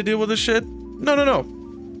family to deal with this shit? No.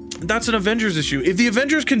 That's an Avengers issue. If the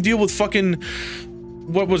Avengers can deal with fucking...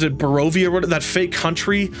 what was it, Barovia, that fake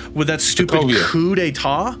country with that stupid coup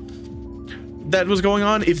d'etat that was going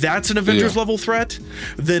on, if that's an Avengers level threat,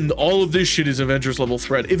 then all of this shit is Avengers level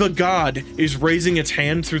threat. If a god is raising its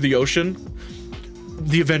hand through the ocean,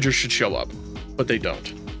 the Avengers should show up, but they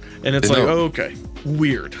don't. And it's okay,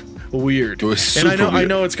 weird. And I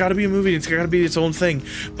know it's got to be a movie, it's got to be its own thing,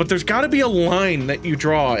 but there's got to be a line that you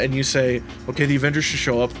draw and you say, okay, the Avengers should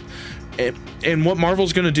show up. And what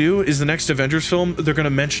Marvel's going to do is the next Avengers film, they're going to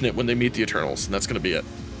mention it when they meet the Eternals, and that's going to be it.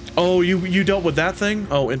 Oh, you dealt with that thing?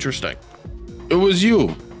 Oh, interesting. It was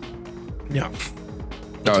you. Yeah.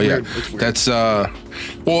 Oh yeah, that's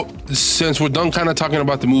well, since we're done kind of talking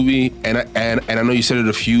about the movie, and I know you said it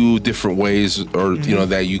a few different ways, or you know,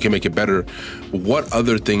 that you can make it better. What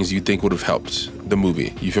other things do you think would have helped the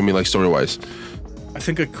movie? You feel me, like story wise? I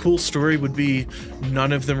think a cool story would be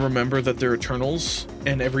none of them remember that they're Eternals,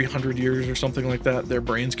 and every 100 years or something like that, their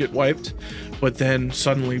brains get wiped, but then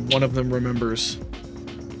suddenly one of them remembers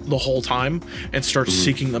the whole time and starts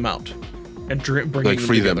seeking them out and bringing like them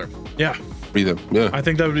free together. them. Yeah. Free them. Yeah. I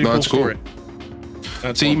think that would be a cool story.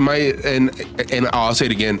 That's See, fun. and I'll say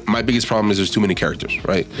it again. My biggest problem is there's too many characters,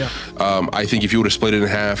 right? Yeah. I think if you would have split it in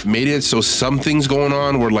half, made it so some things going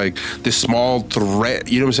on were like this small threat.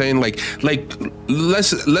 You know what I'm saying? Like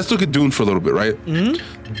let's look at Dune for a little bit, right?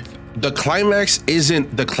 The climax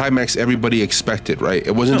isn't the climax everybody expected, right?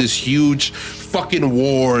 It wasn't this huge fucking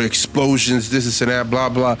war, explosions, this and that, blah,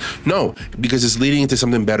 blah. No, because it's leading into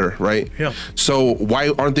something better, right? Yeah. So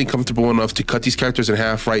why aren't they comfortable enough to cut these characters in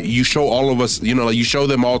half, right? You show all of us, you know, like you show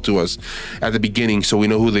them all to us at the beginning so we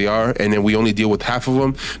know who they are, and then we only deal with half of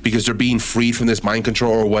them because they're being freed from this mind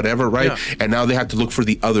control or whatever, right? Yeah. And now they have to look for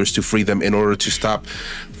the others to free them in order to stop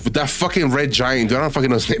that fucking red giant. I don't fucking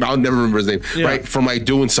know his name. I'll never remember his name, right? From like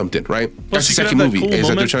doing something, right? Plus, that's the you could second have that movie, cool is that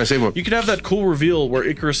they're moment. trying to save him. You could have that cool reveal where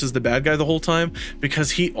Icarus is the bad guy the whole time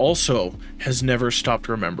because he also has never stopped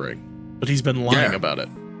remembering, but he's been lying about it.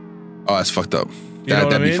 Oh, that's fucked up. You know what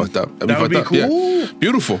That'd I be mean? fucked up. That'd That be would fucked be up. cool. Yeah.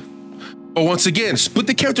 Beautiful. But once again, split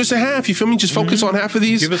the characters in half. You feel me? Just focus on half of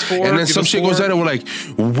these. Give us four, and then give some us shit four. goes out and we're like,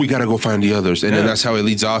 we gotta go find the others. And then that's how it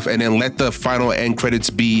leads off. And then let the final end credits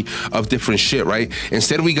be of different shit, right?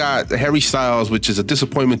 Instead we got Harry Styles, which is a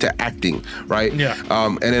disappointment to acting, right? Yeah.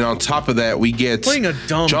 And then on top of that, we get Playing a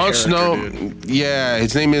dumb Jon character, Snow. dude. Yeah,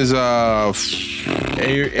 his name is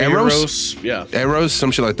Eros? Yeah. Eros,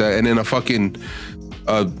 some shit like that. And then a fucking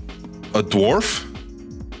a dwarf.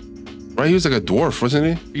 Right, he was like a dwarf, wasn't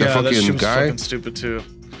he? Yeah, that shit fucking was guy. fucking stupid too.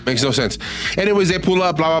 Makes no sense. Anyways, they pull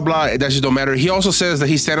up, blah, blah, blah. That just don't matter. He also says that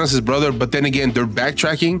he's Thanos' brother, but then again, they're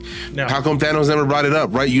backtracking. No. How come Thanos never brought it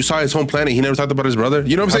up, right? You saw his home planet. He never talked about his brother.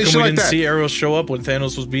 You know what I'm saying? How come Shit we like didn't that. see Eros show up when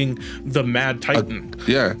Thanos was being the Mad Titan?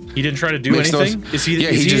 Yeah. He didn't try to do Makes no anything? sense. Is he, Yeah,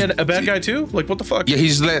 is he he just- a bad guy too? Like, what the fuck? Yeah,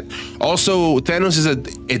 he's let. Also, Thanos is an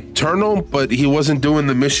eternal, but he wasn't doing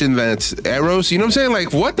the mission that's Eros. You know what I'm saying?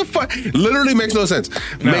 Like, what the fuck? Literally makes no sense.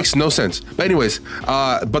 No. Makes no sense. But anyways,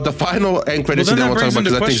 but the final end Well, credits then that I that want to talk brings about into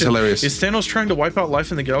because I think it's question, hilarious. is Thanos trying to wipe out life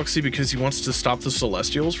in the galaxy because he wants to stop the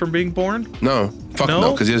Celestials from being born? No, fuck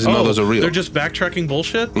no, because he doesn't know those are real. They're just backtracking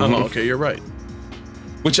bullshit? Oh, okay, you're right.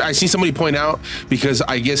 Which I see somebody point out because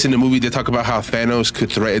I guess in the movie they talk about how Thanos could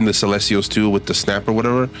threaten the Celestials too with the snap or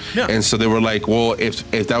whatever. Yeah. And so they were like, well, if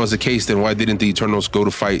that was the case, then why didn't the Eternals go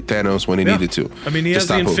to fight Thanos when they Yeah. needed to? I mean, he To has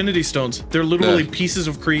the stop him? Infinity Stones. They're literally Yeah. pieces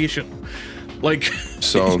of creation. Like,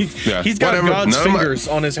 So, yeah, he's got whatever. God's None of my- fingers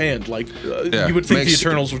on his hand. Like, Yeah, you would think makes- the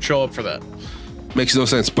Eternals would show up for that. Makes no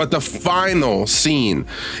sense. But the final scene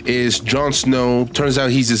is Jon Snow. Turns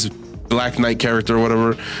out he's this Black Knight character or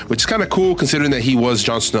whatever, which is kind of cool considering that he was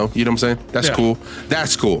Jon Snow. You know what I'm saying? That's Yeah. cool.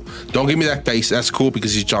 That's cool. Don't give me that face. That's cool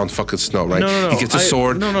because he's Jon fucking Snow, right? No. He gets a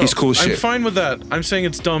sword. No. He's cool as I'm shit. fine with that. I'm saying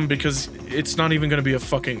it's dumb because it's not even going to be a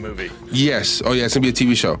fucking movie. Yes. Oh yeah, it's gonna be a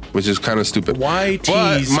TV show, which is kind of stupid. Why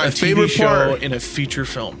But tease my a TV favorite show part- in a feature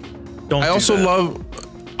film? Don't. I do also that.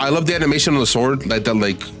 I love the animation on the sword, like that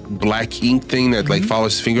like black ink thing that like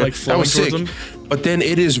follows his finger. Like that was flowing sick. towards But then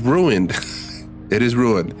it is ruined. It is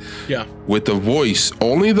ruined Yeah. with the voice,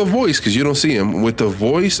 only the voice, because you don't see him, with the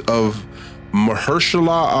voice of Mahershala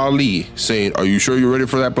Ali saying, "Are you sure you're ready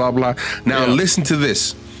for that?" Blah blah. Now Yeah. listen to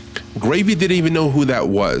this. Gravy didn't even know who that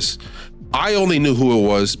was. I only knew who it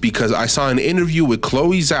was because I saw an interview with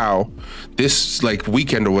Chloe Zhao this like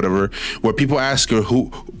weekend or whatever, where people ask her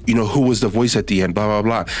who was the voice at the end, blah blah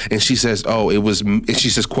blah, and she says, "Oh, it was," and she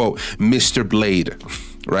says, "quote, Mr. Blade."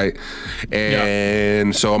 Right?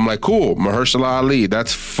 And so I'm like, cool, Mahershala Ali.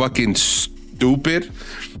 That's fucking stupid.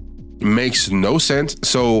 Makes no sense.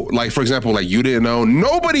 So, like, for example, like you didn't know,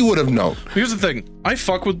 nobody would have known. Here's the thing. I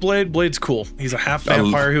fuck with Blade. Blade's cool. He's a half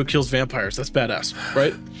vampire who kills vampires. That's badass,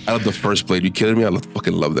 right? I love the first Blade. You kidding me?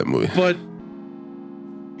 Fucking love that movie. But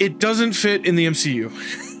it doesn't fit in the MCU.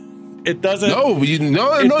 It doesn't. No,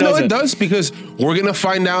 no, doesn't. it does, because we're gonna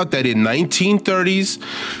find out that in 1930s,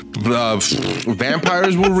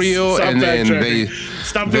 vampires were real, Stop and then backtracking.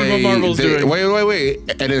 Stop doing what Marvel's doing. Wait,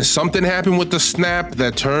 and then something happened with the snap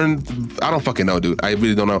that turned. I don't fucking know, dude. I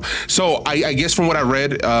really don't know. So I guess from what I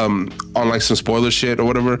read on like some spoiler shit or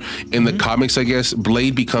whatever in the comics, I guess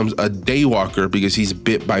Blade becomes a daywalker because he's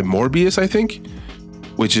bit by Morbius, I think,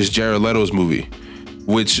 which is Jared Leto's movie.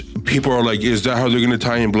 Which people are like, is that how they're gonna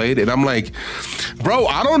tie in Blade? And I'm like, bro,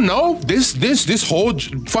 I don't know. This whole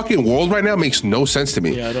fucking world right now makes no sense to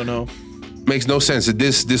me. Yeah, I don't know. Makes no sense.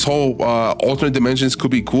 This whole alternate dimensions could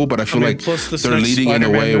be cool, but I feel like plus this they're next leading in a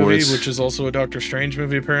Spider-Man way movie, where it's, which is also a Doctor Strange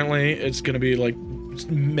movie. Apparently, it's gonna be like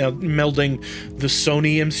melding the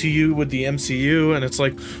Sony MCU with the MCU, and it's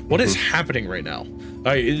like, what is happening right now?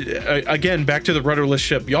 I again, back to the rudderless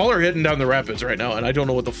ship. Y'all are heading down the rapids right now, and I don't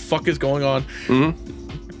know what the fuck is going on.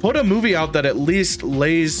 Put a movie out that at least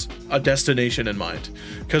lays a destination in mind,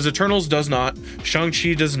 because Eternals does not,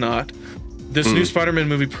 Shang-Chi does not, this new Spider-Man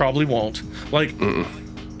movie probably won't. Like,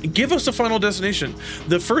 give us a final destination.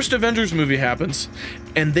 The first Avengers movie happens,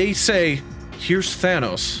 and they say, here's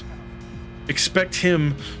Thanos. Expect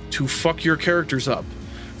him to fuck your characters up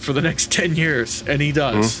for the next 10 years, and he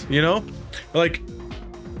does, you know? Like,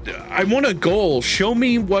 I want a goal. Show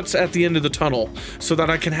me what's at the end of the tunnel so that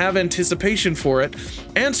I can have anticipation for it,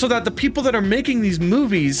 and so that the people that are making these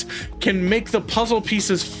movies can make the puzzle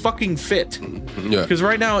pieces fucking fit. yeah. Because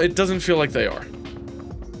right now it doesn't feel like they are.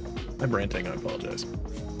 I'm ranting. I apologize.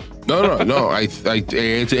 No.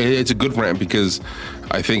 It's a good rant, because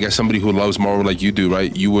I think as somebody who loves Marvel like you do,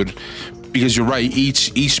 right? You would, because you're right.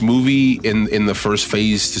 Each movie in the first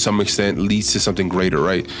phase to some extent leads to something greater,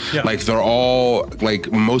 right? Yeah. Like they're all like,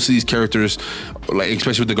 most of these characters, like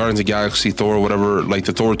especially with the Guardians of the Galaxy, Thor, or whatever, like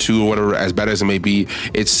the Thor 2 or whatever, as bad as it may be,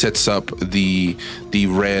 it sets up the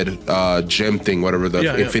red gem thing, whatever,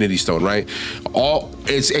 the Infinity Stone, right? All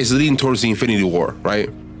it's leading towards the Infinity War, right?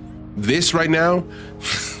 This right now.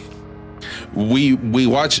 We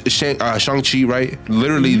watch Shang-Chi, right?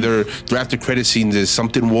 Literally, their after credit scenes is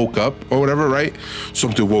something woke up or whatever, right?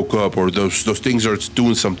 Something woke up, or those things are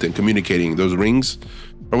doing something, communicating. Those rings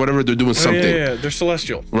or whatever, they're doing something. Yeah, they're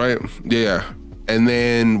celestial, right? Yeah, and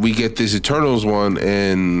then we get this Eternals one,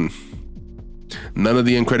 and none of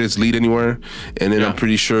the end credits lead anywhere. And then I'm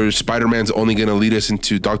pretty sure Spider-Man's only gonna lead us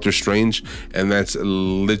into Doctor Strange, and that's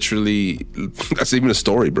literally, that's even a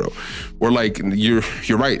story, bro. We're like, you're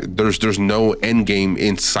right. There's no end game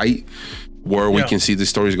in sight where we can see the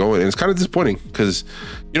stories going, and it's kind of disappointing, because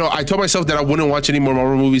I told myself that I wouldn't watch any more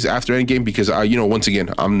Marvel movies after Endgame, because once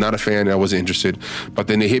again, I'm not a fan. I wasn't interested, but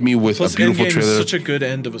then they hit me with a beautiful Endgame trailer. Is such a good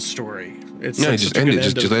end of a story. It's just end it.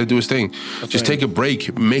 Just let it do its thing. Just take a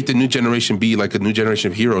break. Make the new generation be like a new generation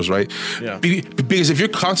of heroes, right? Yeah. Because if you're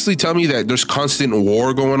constantly telling me that there's constant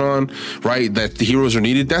war going on, right, that the heroes are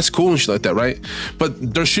needed, that's cool and shit like that, right?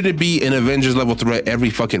 But there shouldn't be an Avengers level threat every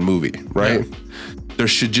fucking movie, right? Yeah. There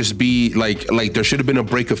should just be like there should have been a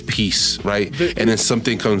break of peace, right? And then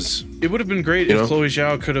something comes. It would have been great if Chloe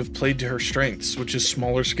Zhao could have played to her strengths, which is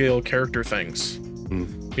smaller scale character things.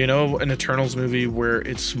 An Eternals movie where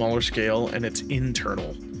it's smaller scale and it's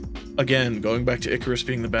internal. Again, going back to Icarus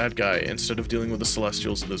being the bad guy instead of dealing with the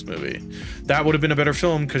Celestials in this movie. That would have been a better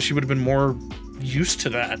film, because she would have been more used to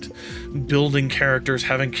that. Building characters,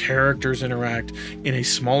 having characters interact in a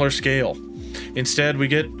smaller scale. Instead, we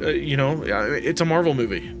get, it's a Marvel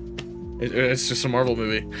movie. It's just a Marvel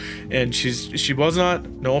movie. And she was not,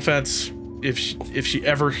 no offense, if she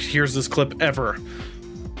ever hears this clip ever,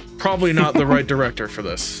 probably not the right director for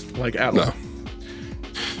this, like at all.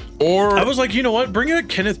 Or I was like, you know what? Bring out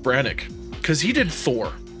Kenneth Branagh, because he did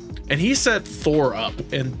Thor, and he set Thor up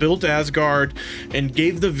and built Asgard and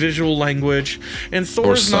gave the visual language. And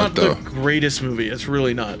Thor's not the greatest movie. It's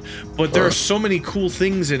really not. But there are so many cool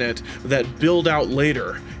things in it that build out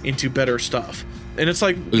later into better stuff. And it's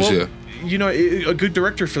like, well, a good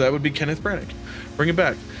director for that would be Kenneth Branagh. Bring it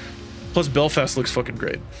back. Plus, Belfast looks fucking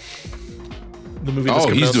great. The movie that's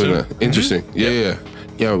coming out soon. That. Interesting. Yeah.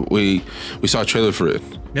 We saw a trailer for it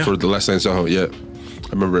for The Last Night in Soho. Yeah, I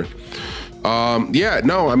remember it. I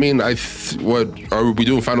mean, what are we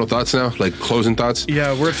doing? Final thoughts now, like closing thoughts?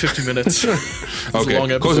 Yeah, we're at 50 minutes.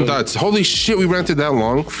 Okay, closing thoughts. Holy shit, we rented that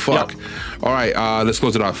long. Fuck. All right, let's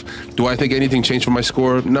close it off. Do I think anything changed from my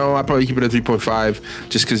score? No, I'll probably keep it at 3.5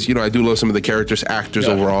 just because, I do love some of the characters, actors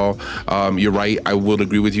overall. You're right. I will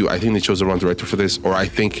agree with you. I think they chose the wrong director for this, or I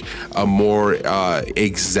think a more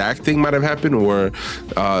exact thing might have happened where,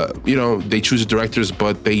 they choose the directors,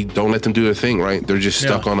 but they don't let them do their thing, right? They're just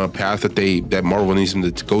stuck on a path that Marvel needs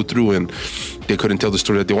them to go through, and they couldn't tell the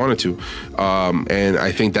story that they wanted to. And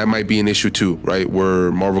I think that might be an issue too, right?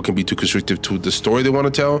 Where Marvel can be too constrictive to the story they want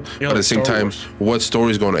to tell, but at the same time, what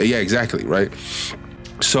story is going to? Yeah, exactly, right.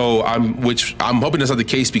 So I'm hoping that's not the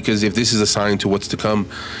case, because if this is a sign to what's to come,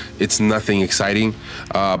 it's nothing exciting.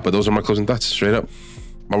 But those are my closing thoughts, straight up.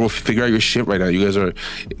 Marvel, figure out your shit right now. You guys are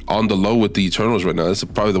on the low with the Eternals right now. This is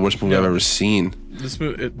probably the worst movie I've ever seen. This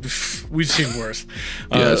movie, we've seen worse.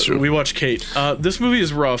 Yeah, that's true. We watched Kate. This movie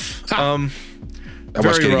is rough. I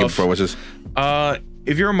watched Kate again before I watched this.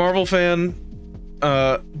 If you're a Marvel fan,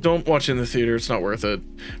 don't watch it in the theater. It's not worth it.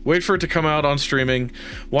 Wait for it to come out on streaming.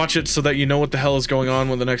 Watch it so that you know what the hell is going on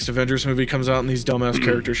when the next Avengers movie comes out and these dumbass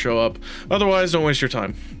characters show up. Otherwise, don't waste your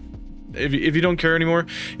time. If you don't care anymore,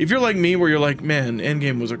 if you're like me, where you're like, man,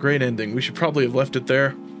 Endgame was a great ending, we should probably have left it there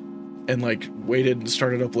and like waited and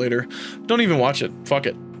started up later. Don't even watch it. Fuck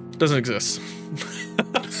it. It doesn't exist.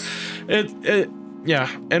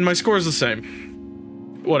 Yeah. And my score is the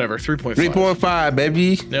same. Whatever, 3.5. 3.5,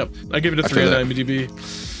 baby. Yep. I give it a 3 on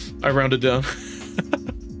IMDb. I rounded down.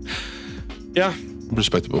 Yeah.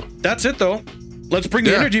 Respectable. That's it, though. Let's bring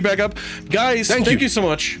the energy back up. Guys, thank you so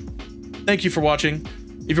much. Thank you for watching.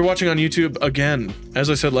 If you're watching on YouTube, again, as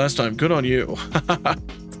I said last time, good on you.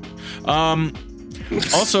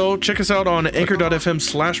 Also, check us out on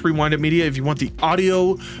anchor.fm/rewinditmedia if you want the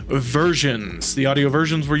audio versions. The audio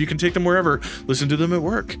versions where you can take them wherever. Listen to them at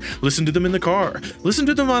work. Listen to them in the car. Listen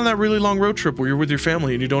to them on that really long road trip where you're with your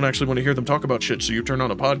family and you don't actually want to hear them talk about shit, so you turn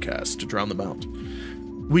on a podcast to drown them out.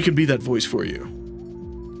 We can be that voice for you.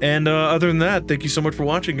 And other than that, thank you so much for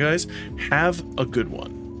watching, guys. Have a good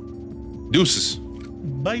one. Deuces.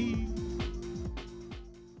 Bye.